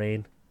went through the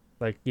rain,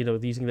 like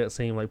using that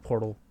same like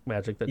portal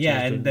magic that Yeah, she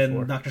was and doing then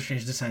before. Doctor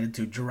Strange decided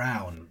to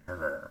drown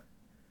her.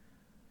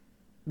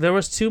 There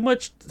was too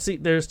much. See,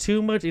 there's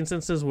too much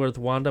instances with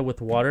Wanda with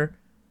water.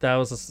 That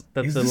was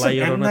that Is the this La an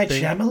M. Llorona Night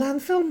thing.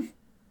 Shyamalan film?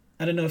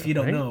 I don't know if you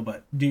don't Right? know,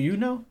 but do you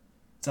know?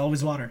 It's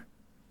always water.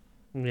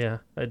 Yeah,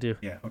 I do.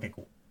 Yeah, okay,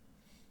 cool.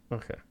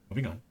 Okay.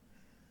 Moving on.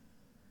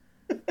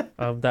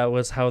 That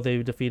was how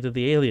they defeated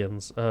the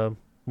aliens.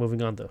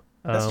 Moving on though.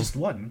 That's just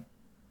one.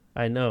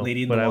 I know.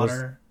 Lady in but the I was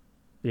Water,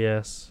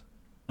 yes.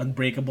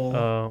 Unbreakable.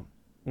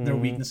 Their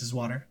mhm, weakness is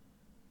water.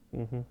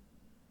 mhm.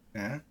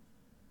 Yeah.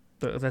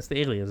 That's the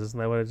aliens, isn't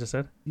that what I just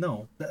said?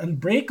 No, the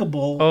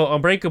Unbreakable. Oh,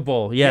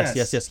 Unbreakable. Yes,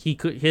 Yes. yes. He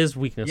could. His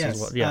weakness yes.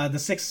 is what. Yeah, The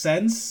Sixth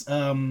Sense.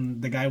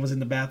 The guy was in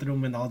the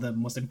bathroom and all the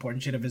most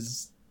important shit of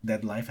his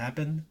dead life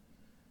happened.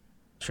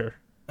 sure.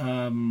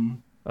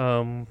 Um,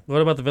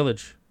 What about the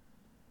village?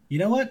 you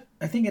know what?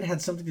 I think it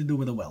had something to do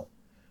with a well.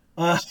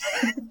 Uh,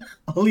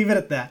 I'll leave it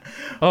at that.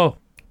 Oh,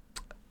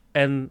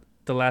 and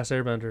the Last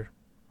Airbender,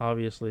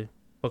 obviously.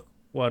 Book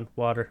 1,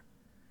 water.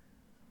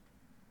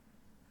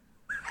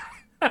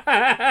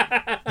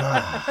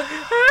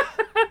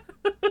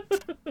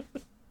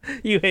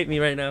 You hate me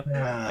right now.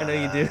 I know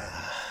you do.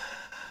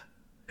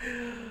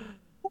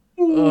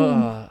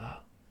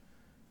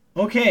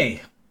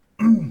 Okay.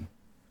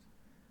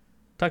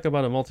 Talk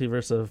about a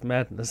multiverse of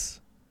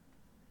madness.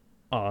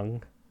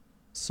 Ong,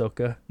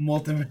 Soka.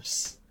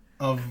 Multiverse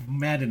of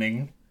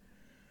maddening.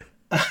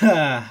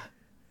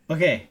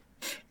 Okay.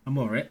 I'm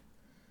over it.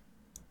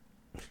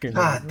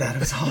 God, that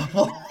was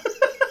awful.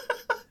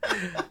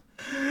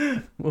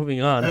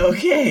 Moving on.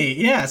 Okay,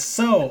 yeah,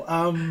 so,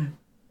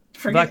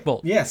 Black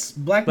Bolt. Yes,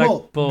 Black Black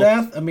Bolt. Bolt.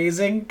 Death,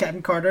 amazing.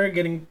 Captain Carter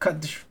getting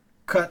cut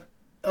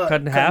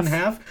in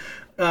half?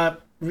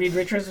 Reed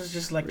Richards was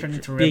just like turned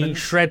into Being ribbons.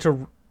 shred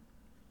to.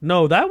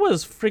 No, that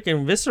was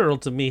freaking visceral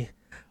to me.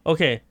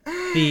 Okay.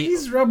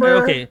 He's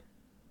rubber. Okay.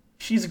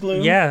 She's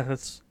glue. Yeah,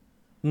 that's.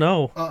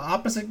 No.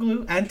 Opposite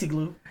glue,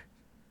 anti-glue.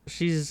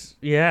 She's.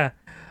 Yeah.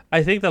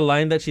 I think the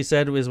line that she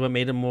said was what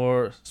made it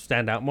more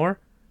stand out more.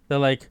 They're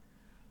like,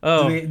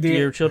 oh, do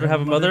your children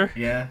have a mother?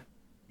 Yeah.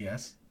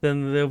 Yes.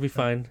 Then they'll be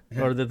fine.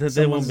 Yeah. Or they won't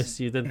Someone's- miss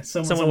you. Then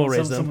Someone, someone will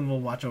raise them. Someone will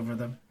watch over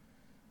them.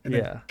 And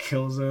Yeah. then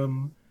kills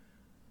them.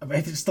 I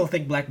still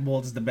think Black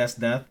Bolt is the best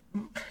death.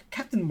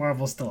 Captain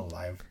Marvel's still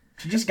alive.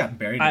 She just got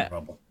buried in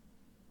rubble.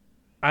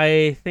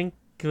 I think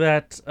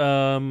that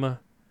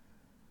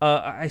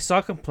I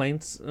saw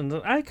complaints, and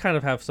I kind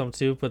of have some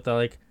too, but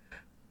like,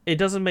 it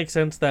doesn't make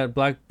sense that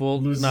Black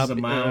Bolt Loses not a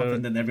mouth,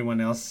 and then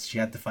everyone else she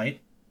had to fight.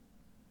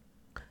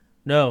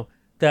 no,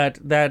 that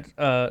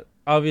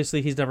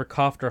obviously he's never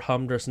coughed or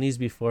hummed or sneezed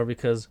before,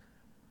 because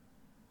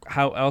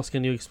how else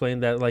can you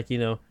explain that? Like,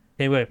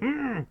 hey, wait,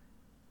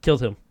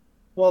 killed him.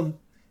 Well,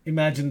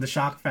 imagine the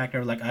shock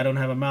factor. Like, I don't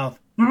have a mouth.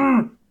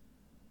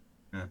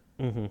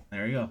 Mm-hmm.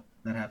 There you go.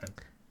 That happened.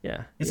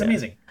 Yeah, It's yeah.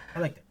 amazing. I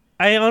liked it.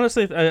 I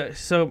honestly,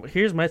 so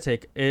here's my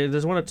take.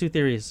 There's one of two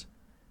theories.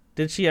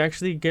 Did she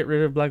actually get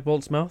rid of Black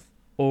Bolt's mouth,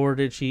 or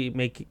did she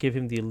give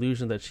him the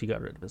illusion that she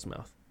got rid of his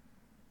mouth?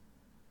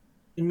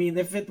 I mean,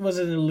 if it was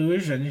an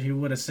illusion, he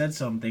would have said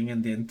something,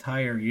 and the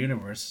entire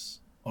universe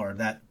or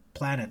that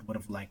planet would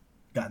have like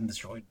gotten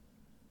destroyed.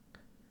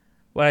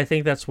 Well, I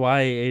think that's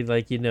why,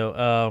 like,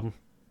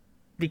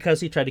 because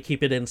he tried to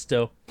keep it in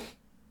still,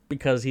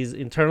 because he's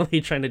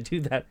internally trying to do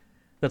that.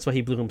 That's why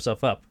he blew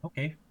himself up.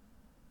 Okay.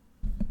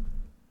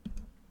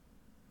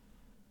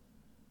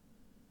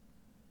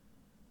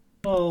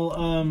 Well,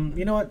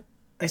 you know what?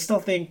 I still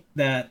think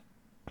that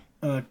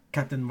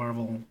Captain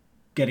Marvel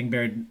getting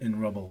buried in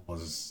rubble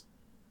was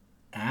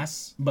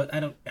ass, but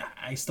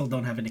I still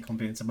don't have any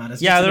complaints about it.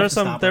 It's Yeah, just there enough was to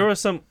some, stop there her. was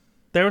some,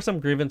 there were some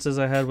grievances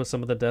I had with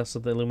some of the deaths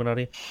of the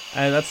Illuminati,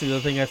 and that's the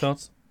other thing I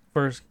felt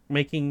for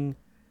making.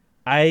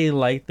 I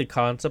liked the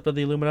concept of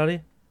the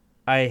Illuminati.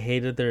 I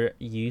hated their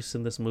use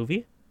in this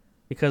movie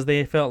because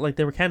they felt like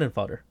they were cannon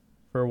fodder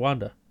for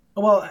Wanda.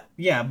 Well,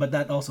 yeah, but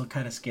that also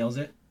kind of scales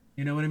it.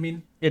 You know what I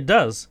mean? It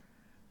does.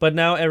 But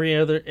now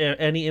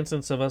any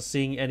instance of us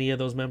seeing any of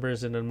those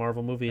members in a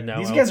Marvel movie now,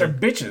 These I'll guys are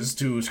think- bitches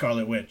to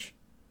Scarlet Witch.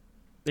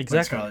 But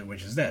exactly. Scarlet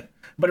Witch is dead.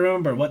 But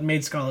remember, what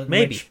made Scarlet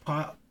Maybe.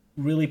 Witch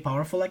really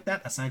powerful like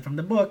that, aside from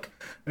the book,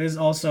 is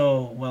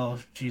also, well,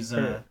 she's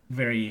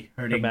very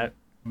hurting Her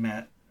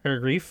her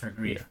grief. her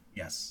grief.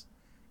 Yes.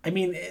 I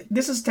mean,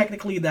 this is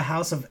technically the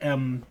House of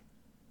M.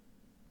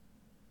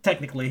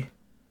 Technically.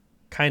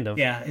 Kind of.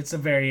 Yeah, it's a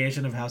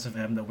variation of House of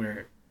M that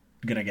we're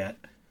gonna get.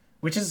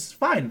 Which is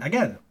fine.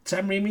 Again,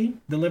 Sam Raimi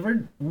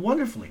delivered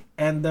wonderfully.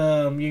 And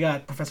you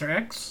got Professor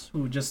X,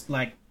 who just,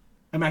 like,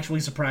 I'm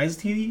actually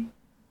surprised he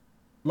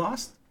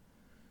lost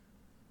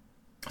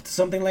to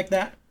something like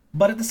that.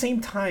 But at the same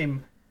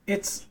time,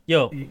 it's...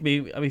 Yo,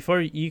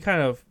 before you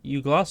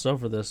glossed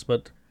over this,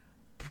 but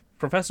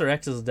Professor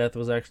X's death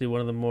was actually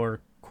one of the more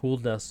cool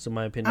deaths, in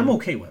my opinion. I'm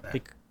okay with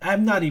that.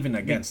 I'm not even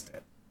against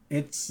it.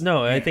 It's...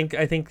 No, yeah. I think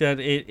that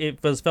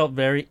it was felt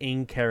very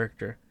in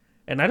character,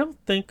 and I don't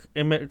think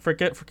And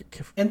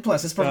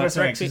plus, it's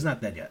Professor correct X. me- He's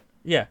not dead yet.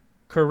 yeah.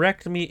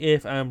 Correct me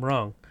if I'm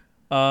wrong,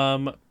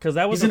 because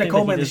that was He's in the a thing that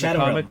coma he in the did Shadow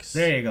Realm. comics.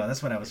 There you go.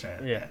 That's what I was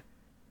trying to... Yeah.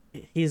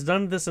 He's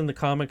done this in the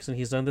comics, and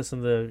he's done this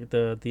in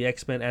the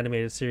X-Men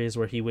animated series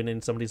where he went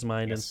in somebody's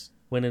mind Yes.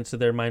 and went into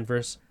their mind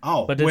verse.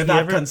 Oh, But did he without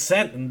ever-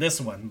 consent in this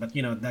one. But,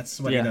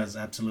 that's what Yeah. he does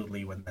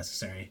absolutely when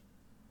necessary.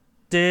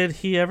 Did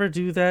he ever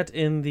do that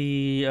in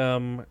the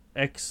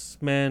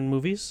X-Men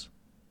movies?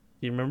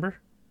 Do you remember?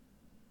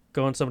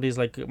 Go in somebody's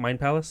like mind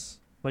palace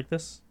like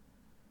this?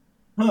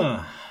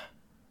 Huh.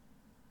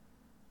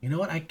 You know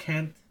what? I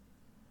can't...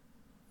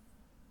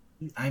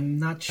 I'm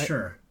not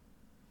sure.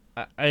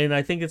 And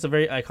I think it's a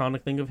very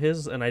iconic thing of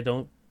his, and I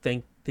don't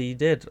think he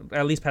did.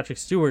 At least Patrick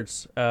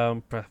Stewart's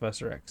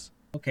Professor X.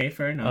 Okay,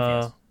 fair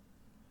enough, yes.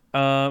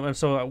 And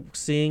so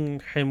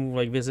seeing him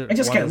like visit. I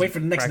just can't Wanda's wait for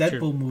the next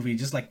fractured- Deadpool movie,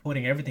 just like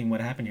putting everything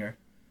what happened here.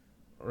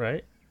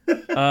 Right.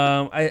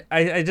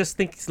 I just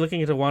think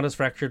looking into Wanda's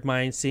fractured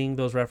mind, seeing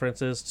those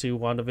references to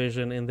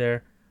WandaVision in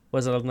there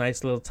was a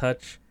nice little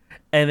touch,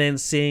 and then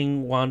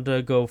seeing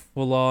Wanda go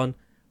full on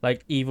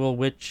like evil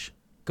witch,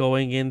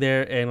 going in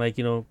there and like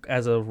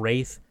as a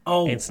wraith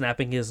and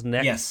snapping his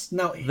neck. Yes,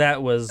 no,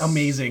 That was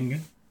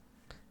amazing.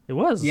 It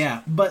was.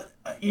 Yeah, but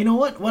you know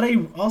what? What I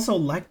also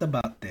liked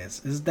about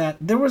this is that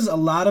there was a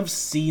lot of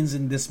scenes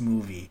in this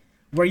movie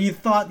where you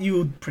thought you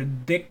would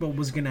predict what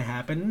was gonna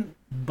happen,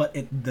 but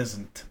it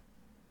doesn't.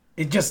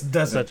 It just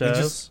doesn't. Such It as?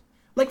 just,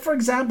 like, for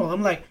example,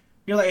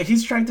 you're like,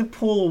 he's trying to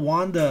pull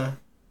Wanda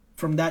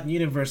from that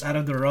universe out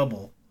of the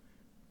rubble,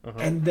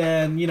 and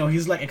then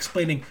he's like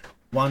explaining,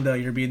 Wanda,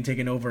 you're being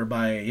taken over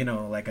by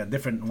like a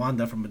different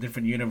Wanda from a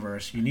different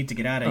universe. You need to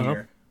get out of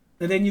here.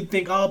 And then you'd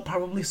think, oh,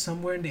 probably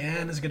somewhere in the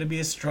end is gonna be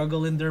a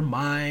struggle in their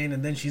mind,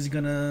 and then she's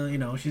gonna,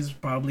 she's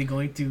probably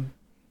going to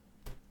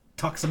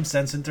talk some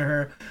sense into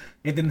her.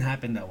 It didn't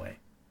happen that way.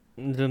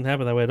 It didn't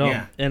happen that way at all.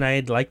 Yeah. And I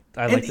liked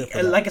it. For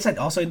that. Like I said,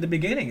 also in the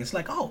beginning, it's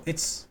like, oh,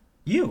 it's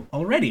you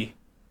already.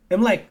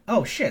 I'm like,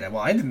 oh shit.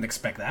 Well, I didn't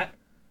expect that.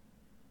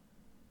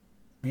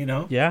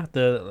 Yeah.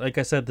 Like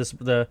I said,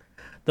 the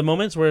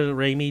moments where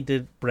Raimi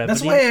did brevity,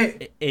 That's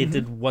why it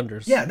did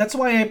wonders. Yeah, that's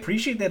why I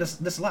appreciate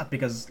this a lot,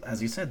 because,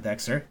 as you said,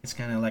 Dexter, it's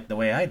kind of like the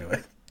way I do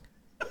it.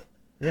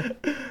 Yeah.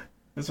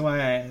 That's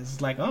why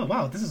it's like, oh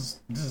wow, this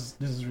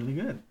is really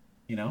good.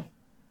 Can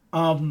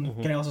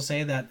I also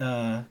say that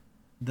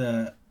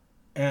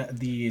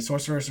the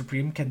Sorcerer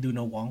Supreme can do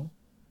no Wong?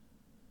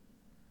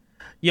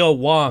 Yo,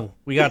 Wong.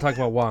 We gotta talk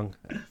about Wong.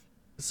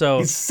 So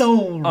He's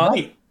so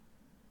right.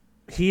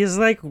 he's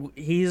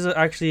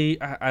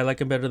actually I like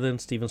him better than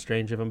Stephen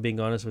Strange, if I'm being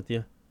honest with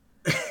you.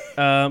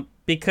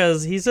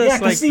 Because he's just Yeah,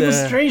 because like Stephen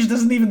Strange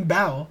doesn't even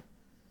bow.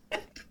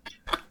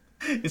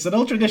 It's an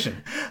old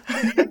tradition.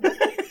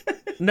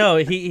 No,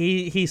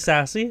 he's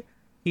sassy.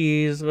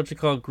 He's what you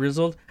call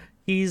grizzled.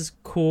 He's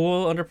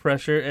cool under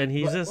pressure, and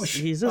he's just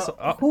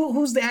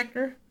who's the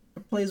actor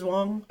that plays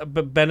Wong?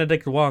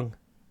 Benedict Wong.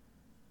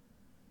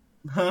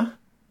 Huh?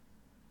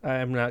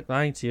 I'm not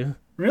lying to you.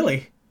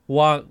 Really?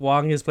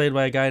 Wong is played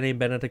by a guy named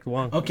Benedict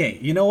Wong. Okay,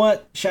 you know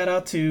what? Shout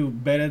out to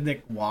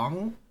Benedict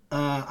Wong.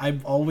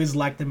 I've always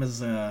liked him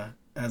as a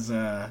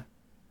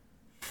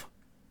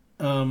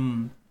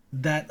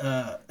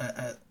that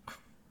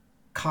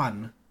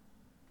Khan.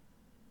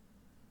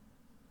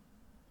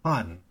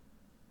 Khan.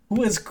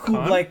 Who is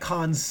Kublai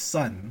Khan's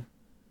son?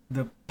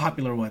 The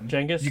popular one.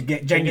 Genghis?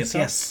 Genghis,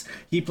 yes.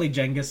 He played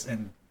Genghis,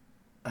 and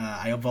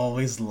I have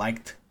always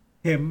liked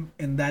him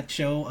in that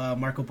show,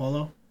 Marco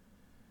Polo.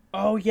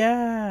 Oh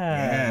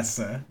yeah. Yes,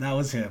 that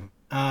was him.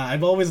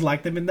 I've always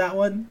liked him in that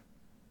one.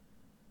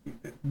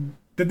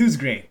 The dude's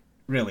great,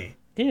 really.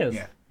 He is.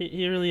 Yeah.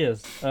 He really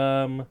is.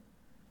 The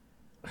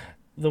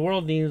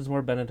world needs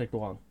more Benedict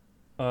Wong.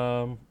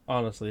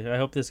 Honestly, I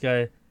hope this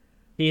guy.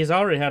 He's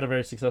already had a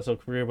very successful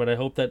career, but I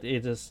hope that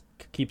it just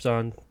keeps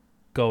on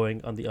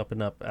going on the up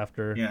and up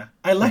after. Yeah,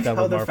 I like done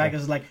how with the Marvel. fact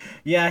is like,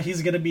 yeah,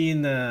 he's gonna be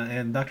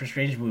in Doctor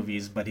Strange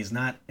movies, but he's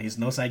not. He's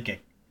no sidekick.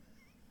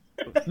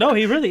 No,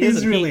 he really He's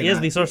isn't. really He is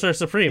not. the Sorcerer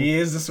Supreme. He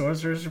is the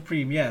Sorcerer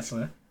Supreme. Yes.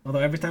 Although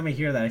every time I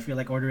hear that, I feel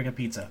like ordering a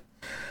pizza.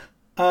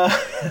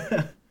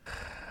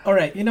 All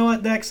right, you know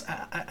what, Dex?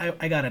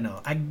 I gotta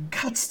know. I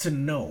gots to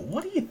know.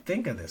 What do you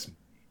think of this?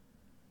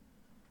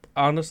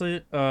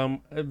 Honestly,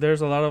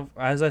 there's a lot of,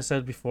 as I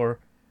said before,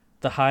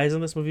 the highs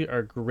in this movie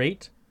are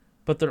great,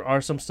 but there are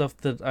some stuff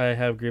that I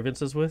have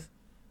grievances with.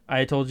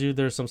 I told you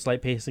there's some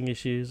slight pacing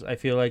issues. I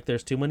feel like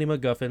there's too many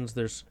MacGuffins.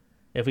 There's,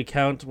 if we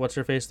count what's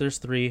her face, there's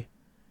 3.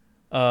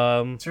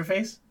 What's her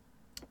face?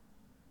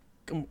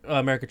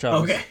 America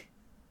Chavez. Okay.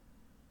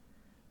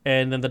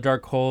 And then the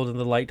Dark Hold and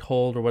the Light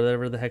Hold, or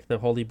whatever the heck the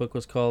holy book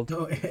was called.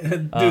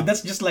 Dude,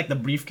 that's just like the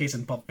briefcase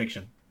in Pulp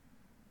Fiction.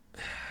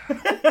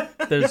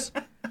 There's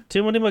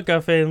too many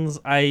MacGuffins.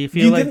 I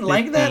feel You like didn't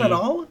like that at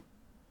all?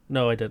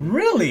 No, I didn't.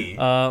 Really?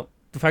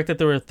 The fact that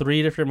there were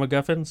 3 different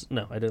MacGuffins,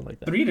 no, I didn't like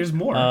that. 3, there's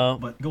more,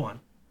 but go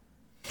on.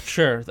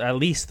 Sure, at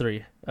least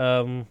 3.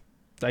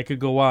 I could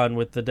go on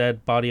with the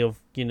dead body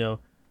of,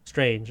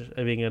 Strange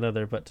being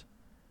another, but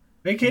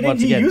Are you kidding?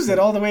 once He again- used it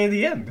all the way at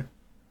the end.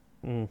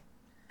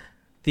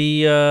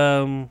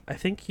 I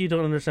think you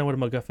don't understand what a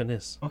MacGuffin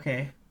is.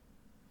 Okay.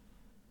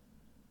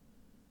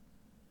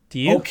 Do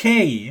you?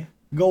 Okay.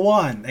 Go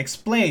on.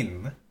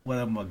 Explain what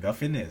a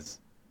MacGuffin is.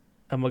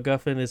 A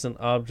MacGuffin is an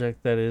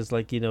object that is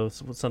like,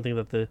 something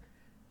that the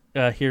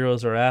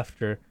heroes are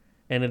after,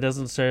 and it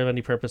doesn't serve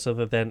any purpose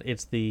other than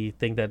it's the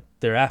thing that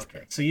they're after.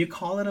 Okay. So you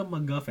call it a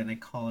MacGuffin, I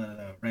call it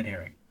a red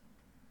herring.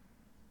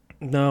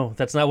 No,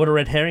 that's not what a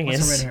red herring What's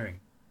is. a red herring?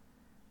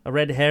 A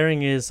red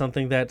herring is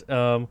something that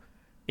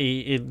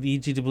it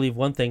leads you to believe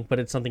one thing, but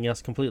it's something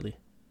else completely.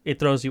 It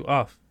throws you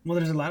off. Well,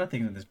 there's a lot of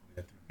things in this movie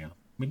that threw me off.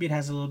 Maybe it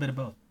has a little bit of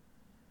both.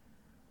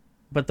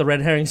 But the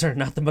red herrings are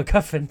not the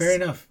MacGuffins. Fair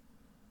enough.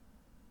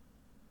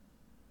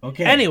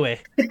 Okay. Anyway,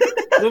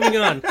 moving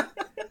on.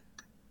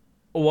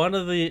 One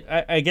of the,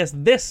 I guess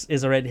this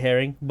is a red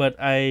herring, but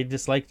I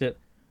disliked it,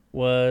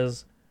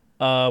 was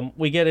when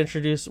we get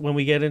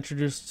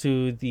introduced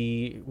to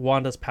the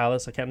Wanda's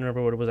palace. I can't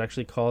remember what it was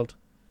actually called,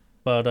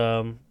 but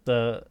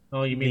the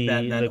Oh, you mean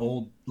the- that the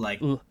old,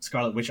 like,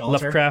 Scarlet Witch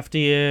altar?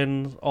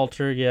 Lovecraftian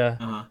altar, yeah,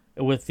 Uh-huh.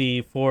 with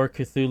the 4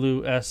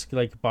 Cthulhu-esque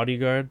like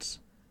bodyguards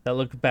that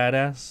look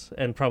badass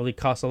and probably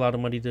cost a lot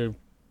of money to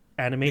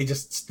animate. They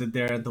just stood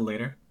there at the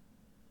later.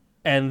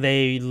 And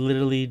they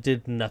literally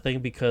did nothing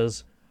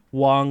because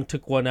Wong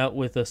took one out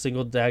with a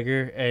single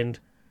dagger, and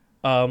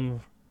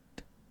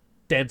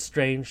Dead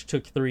Strange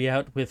took 3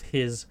 out with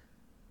his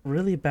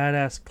really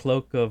badass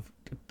cloak of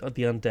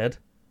the undead.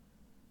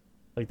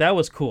 Like, that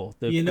was cool.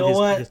 You know his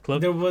what?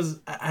 cloak. There was,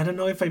 I don't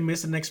know if I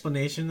missed an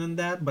explanation on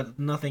that, but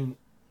nothing,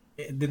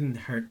 it didn't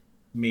hurt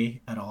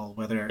me at all,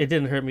 whether, It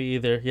didn't hurt me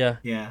either, yeah.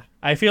 yeah.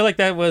 I feel like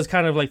that was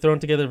kind of like thrown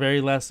together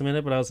very last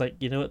minute, but I was like,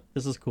 you know what?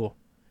 This is cool.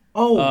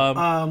 Oh,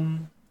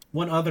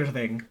 one other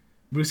thing.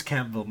 Bruce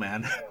Campbell,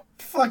 man.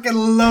 Fucking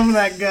love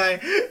that guy.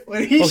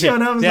 When he Okay,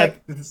 showed up, I was yeah.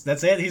 like,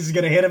 that's it. He's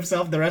gonna hit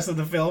himself the rest of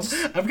the film.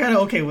 I'm kind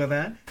of okay with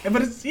that.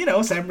 But it's,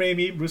 Sam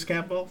Raimi, Bruce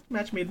Campbell,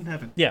 match made in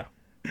heaven. Yeah.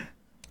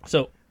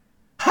 So,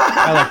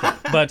 I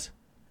like that.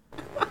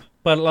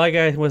 But like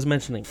I was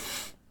mentioning,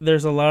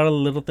 there's a lot of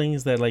little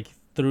things that like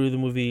through the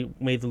movie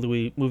made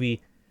the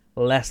movie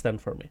less than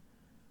for me.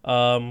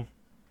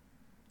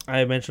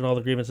 I mentioned all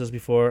the grievances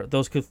before.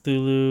 Those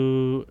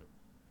Cthulhu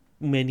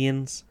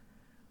minions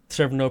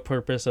serve no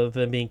purpose other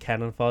than being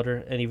cannon fodder,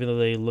 and even though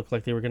they look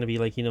like they were going to be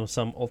like,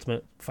 some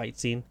ultimate fight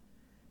scene,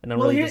 and I'm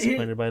really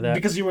disappointed by that.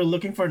 Because you were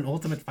looking for an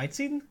ultimate fight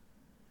scene?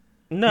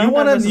 No, You not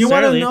wanna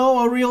necessarily. know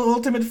a real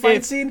ultimate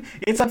fight scene?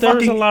 It's a there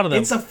was fucking a lot of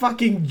them. It's a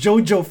fucking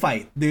JoJo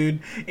fight, dude.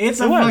 It's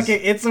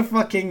a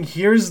fucking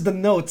here's the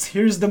notes,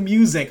 here's the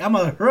music. I'm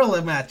gonna hurl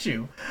him at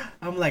you.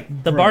 I'm like,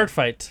 The bro. Bard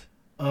fight.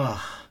 Ugh.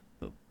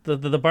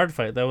 The Bard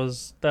fight. That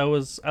was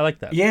I like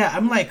that. Yeah,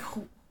 I'm like,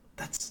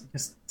 that's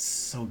just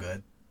so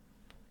good.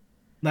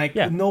 Like,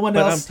 Yeah, no one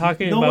but else I'm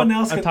talking no about- one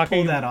else I'm can talking-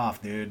 pull that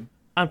off, dude.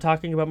 I'm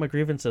talking about my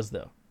grievances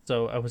though,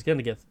 so I was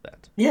gonna get to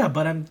that. Yeah,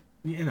 but I'm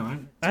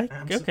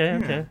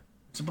Okay.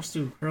 I'm supposed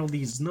to hurl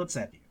these notes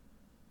at you.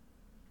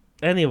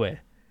 Anyway,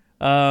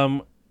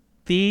 Um,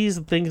 these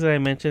things that I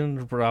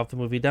mentioned brought the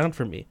movie down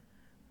for me.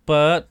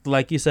 But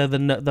like you said,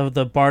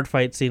 the bard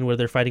fight scene where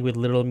they're fighting with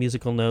literal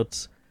musical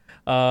notes,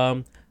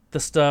 um, the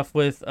stuff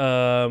with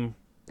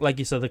like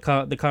you said,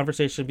 the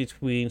conversation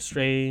between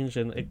Strange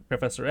and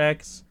Professor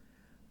X,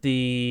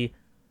 the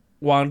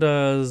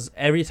Wanda's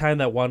every time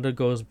that Wanda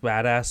goes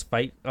badass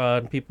fight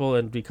on people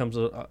and becomes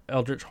a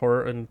eldritch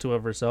horror into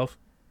of herself.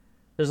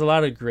 There's a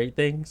lot of great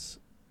things,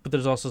 but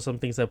there's also some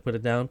things that put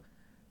it down.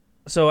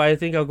 So I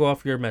think I'll go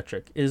off your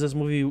metric. Is this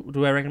movie?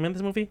 Do I recommend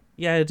this movie?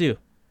 Yeah, I do.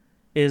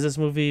 Is this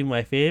movie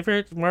my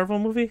favorite Marvel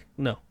movie?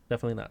 No,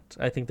 definitely not.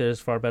 I think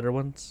there's far better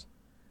ones.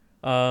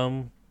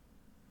 Um,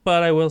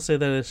 but I will say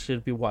that it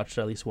should be watched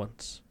at least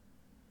once.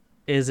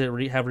 Is it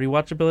have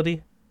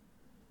rewatchability?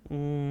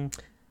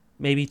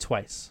 Maybe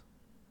twice.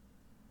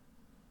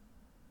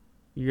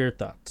 Your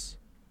thoughts?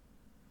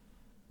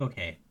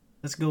 Okay,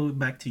 let's go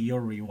back to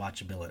your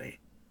rewatchability.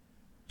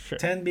 Sure.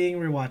 10 being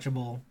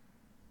rewatchable,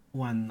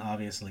 1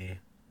 obviously,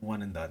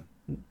 1 and done.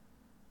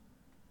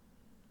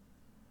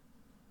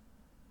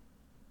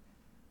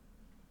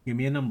 Give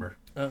me a number.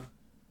 A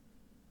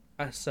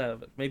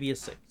 7, maybe a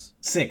 6.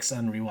 6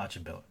 on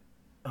rewatchability.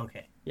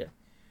 Okay. Yeah.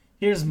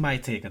 Here's my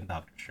take on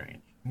Doctor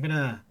Strange. I'm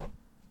gonna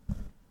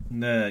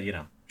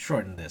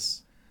shorten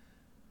this.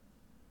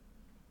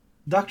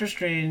 Doctor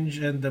Strange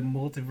and the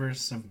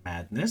Multiverse of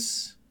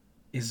Madness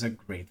is a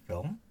great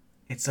film.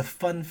 It's a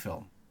fun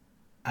film.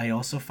 I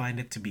also find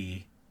it to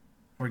be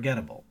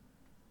forgettable.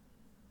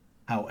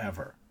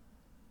 However,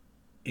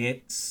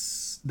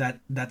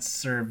 that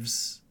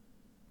serves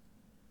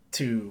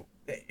to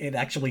it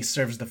actually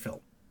serves the film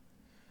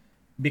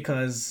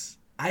because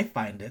I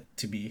find it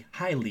to be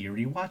highly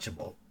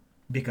rewatchable.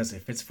 Because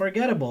if it's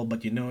forgettable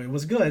but you know it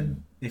was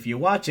good, if you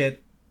watch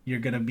it, you're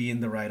gonna be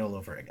in the ride all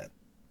over again.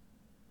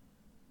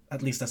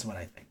 At least that's what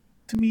I think.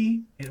 To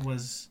me, it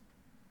was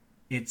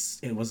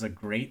a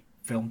great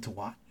film to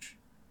watch,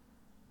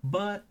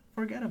 but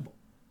forgettable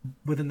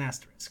with an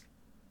asterisk.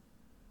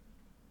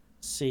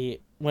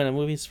 See, when a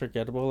movie's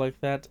forgettable like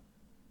that,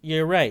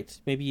 you're right.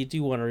 Maybe you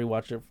do want to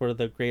rewatch it for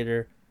the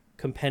greater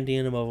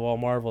compendium of all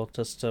Marvel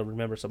just to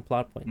remember some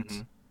plot points.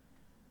 Mm-hmm.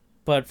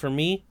 But for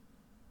me,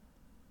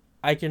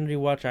 I can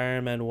rewatch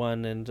Iron Man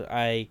 1 and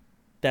I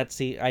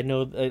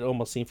know it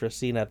almost scene for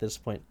scene at this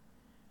point.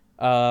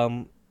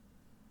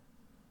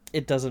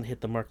 It doesn't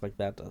hit the mark like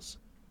that does.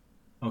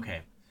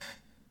 Okay.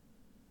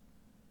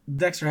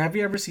 Dexter, have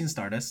you ever seen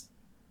Stardust?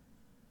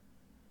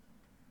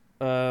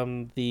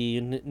 The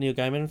Neil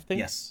Gaiman thing?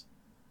 Yes.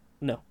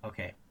 No.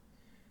 Okay.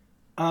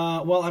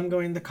 Well, I'm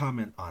going to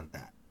comment on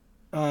that.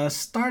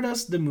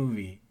 Stardust, the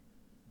movie,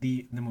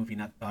 the movie,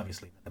 not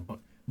obviously not the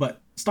book,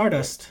 but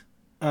Stardust,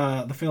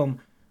 the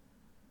film,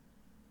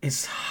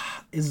 is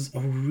a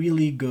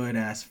really good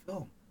ass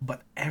film.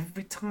 But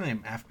every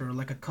time after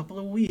like a couple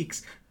of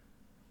weeks,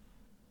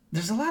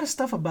 there's a lot of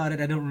stuff about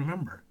it I don't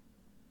remember.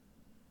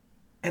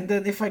 And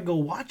then if I go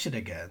watch it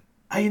again,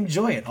 I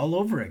enjoy it all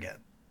over again.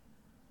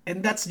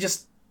 And that's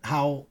just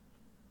how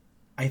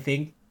I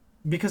think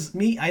because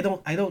me I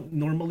don't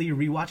normally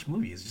rewatch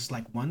movies. Just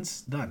like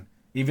once done.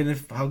 Even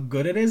if how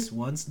good it is,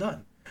 once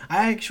done.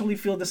 I actually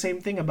feel the same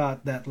thing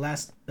about that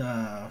last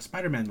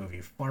Spider-Man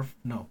movie.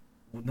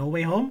 No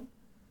Way Home.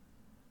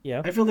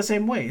 Yeah. I feel the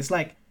same way. It's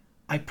like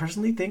I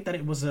personally think that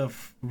it was a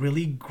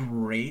really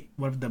great,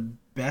 one of the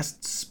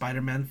best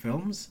Spider-Man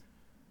films.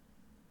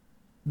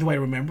 Do I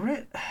remember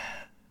it?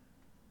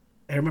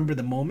 I remember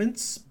the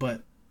moments,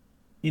 but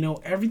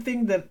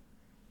everything that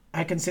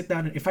I can sit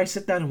down. If I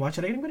sit down and watch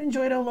it, I'm gonna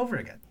enjoy it all over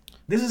again.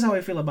 This is how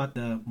I feel about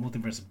the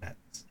Multiverse of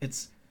Madness.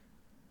 It's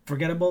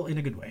forgettable in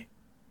a good way,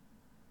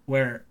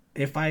 where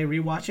if I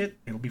rewatch it,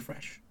 it'll be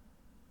fresh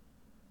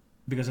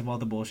because of all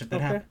the bullshit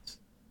that happens.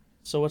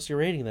 So what's your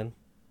rating then?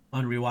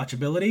 On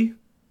rewatchability,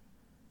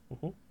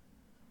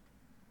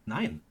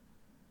 9.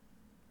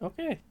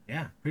 Okay.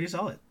 Yeah, pretty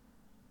solid.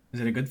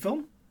 Is it a good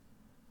film?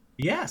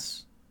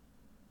 Yes.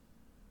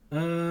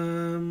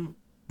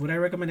 Would I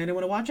recommend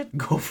anyone to watch it?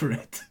 Go for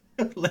it.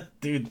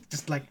 Dude,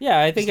 just like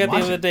yeah, I think at the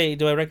end of the day,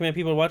 do I recommend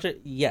people to watch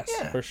it? Yes,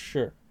 yeah. For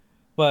sure.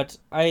 But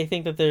I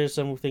think that there's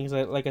some things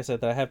that, like I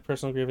said, that I have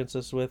personal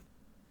grievances with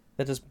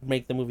that just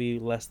make the movie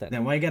less than.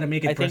 Then why you gotta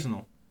make it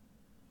personal?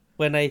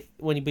 My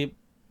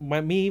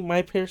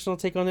personal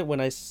take on it, when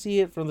I see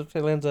it from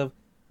the lens of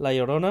La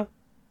Llorona,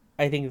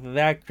 I think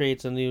that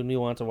creates a new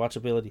nuance of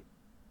watchability,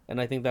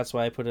 and I think that's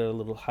why I put it a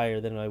little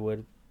higher than I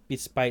would,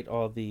 despite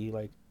all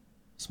the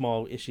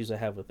small issues I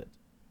have with it.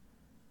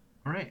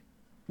 All right.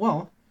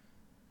 Well,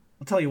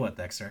 I'll tell you what,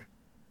 Dexter.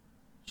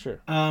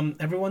 Sure.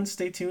 Everyone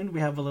stay tuned. We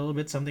have a little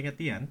bit something at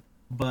the end,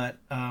 but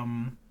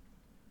I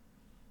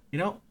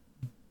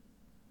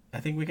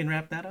think we can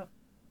wrap that up.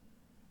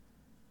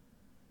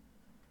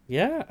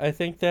 Yeah, I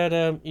think that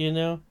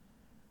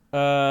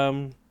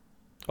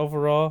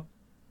overall,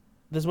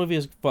 this movie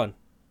is fun,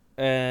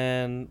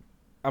 and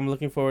I'm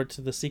looking forward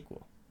to the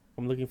sequel.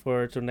 I'm looking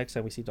forward to next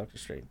time we see Doctor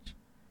Strange,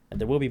 and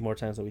there will be more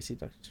times that we see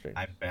Doctor Strange.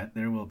 I bet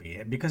there will be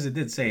because it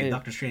did say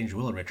Doctor Strange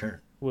will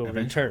return. Will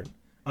return.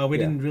 We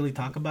Yeah. didn't really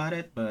talk about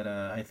it, but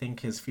I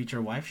think his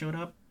future wife showed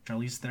up,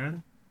 Charlize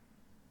Theron.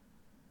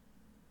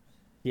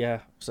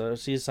 Yeah, so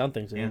she's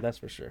something to Yeah. him, that's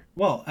for sure.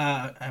 Well,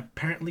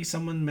 apparently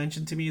someone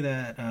mentioned to me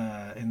that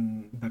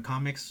in the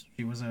comics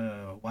she was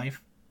a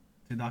wife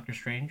to Doctor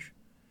Strange.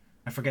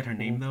 I forget her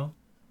name though.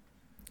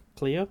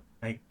 Cleo?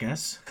 I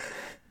guess.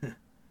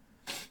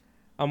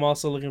 I'm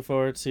also looking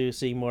forward to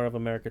seeing more of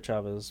America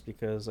Chavez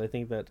because I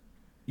think that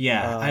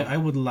Yeah, I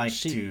would like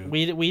she to.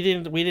 we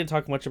didn't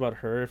talk much about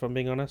her if I'm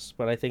being honest,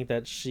 but I think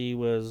that she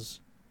was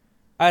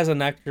as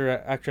an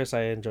actress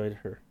I enjoyed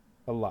her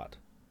a lot,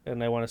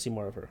 and I want to see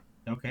more of her.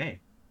 Okay,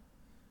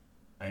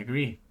 I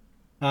agree.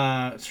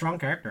 Strong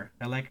character.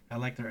 I liked her. I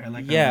like her.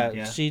 a Yeah, lot,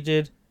 yeah. she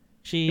did.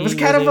 She It was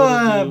kind of able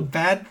to a do-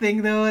 bad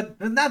thing though.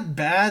 Not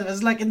bad. It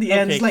was like in the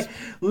end, Okay. it's like,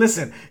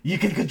 listen, you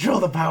can control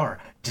the power.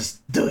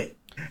 Just do it.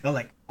 I'm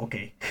like,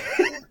 okay.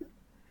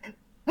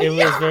 It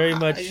was very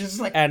much It's just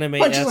like anime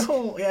punch the esque.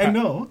 hole. Yeah, I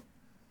know.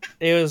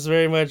 It was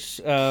very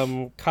much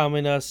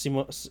Kamina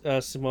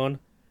Simone.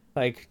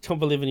 Like, don't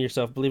believe in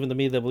yourself. Believe in the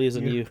me that believes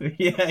in you.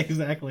 Yeah,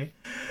 exactly.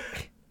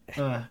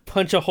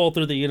 Punch a hole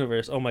through the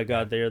universe. Oh my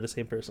god, they are the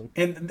same person.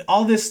 And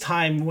all this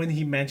time when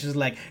he mentions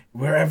like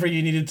wherever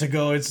you needed to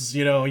go, it's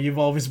you've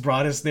always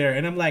brought us there.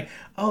 And I'm like,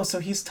 oh, so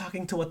he's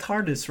talking to a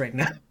TARDIS right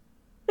now.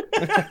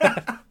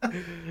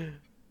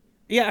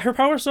 Yeah, her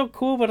power's so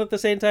cool, but at the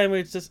same time,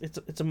 it's just it's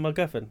a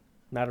MacGuffin,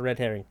 not a red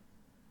herring.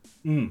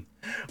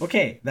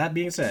 Okay, that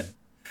being said,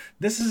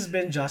 this has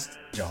been This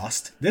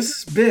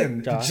has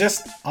been Jost.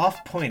 just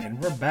off point, and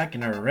we're back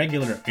in our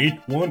regular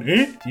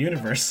 818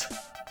 universe.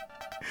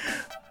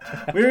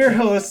 We're your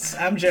hosts.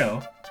 I'm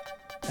Joe.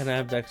 And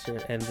I'm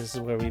Dexter, and this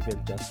is where we've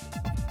been just.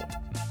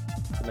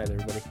 Good night,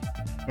 everybody.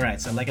 All right,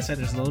 so like I said,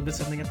 there's a little bit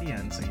something at the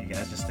end, so you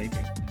guys just stay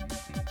tuned.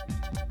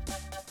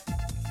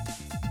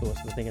 So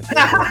what's the thing? At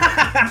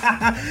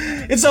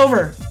the end? It's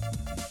over.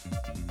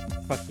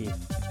 Fuck you.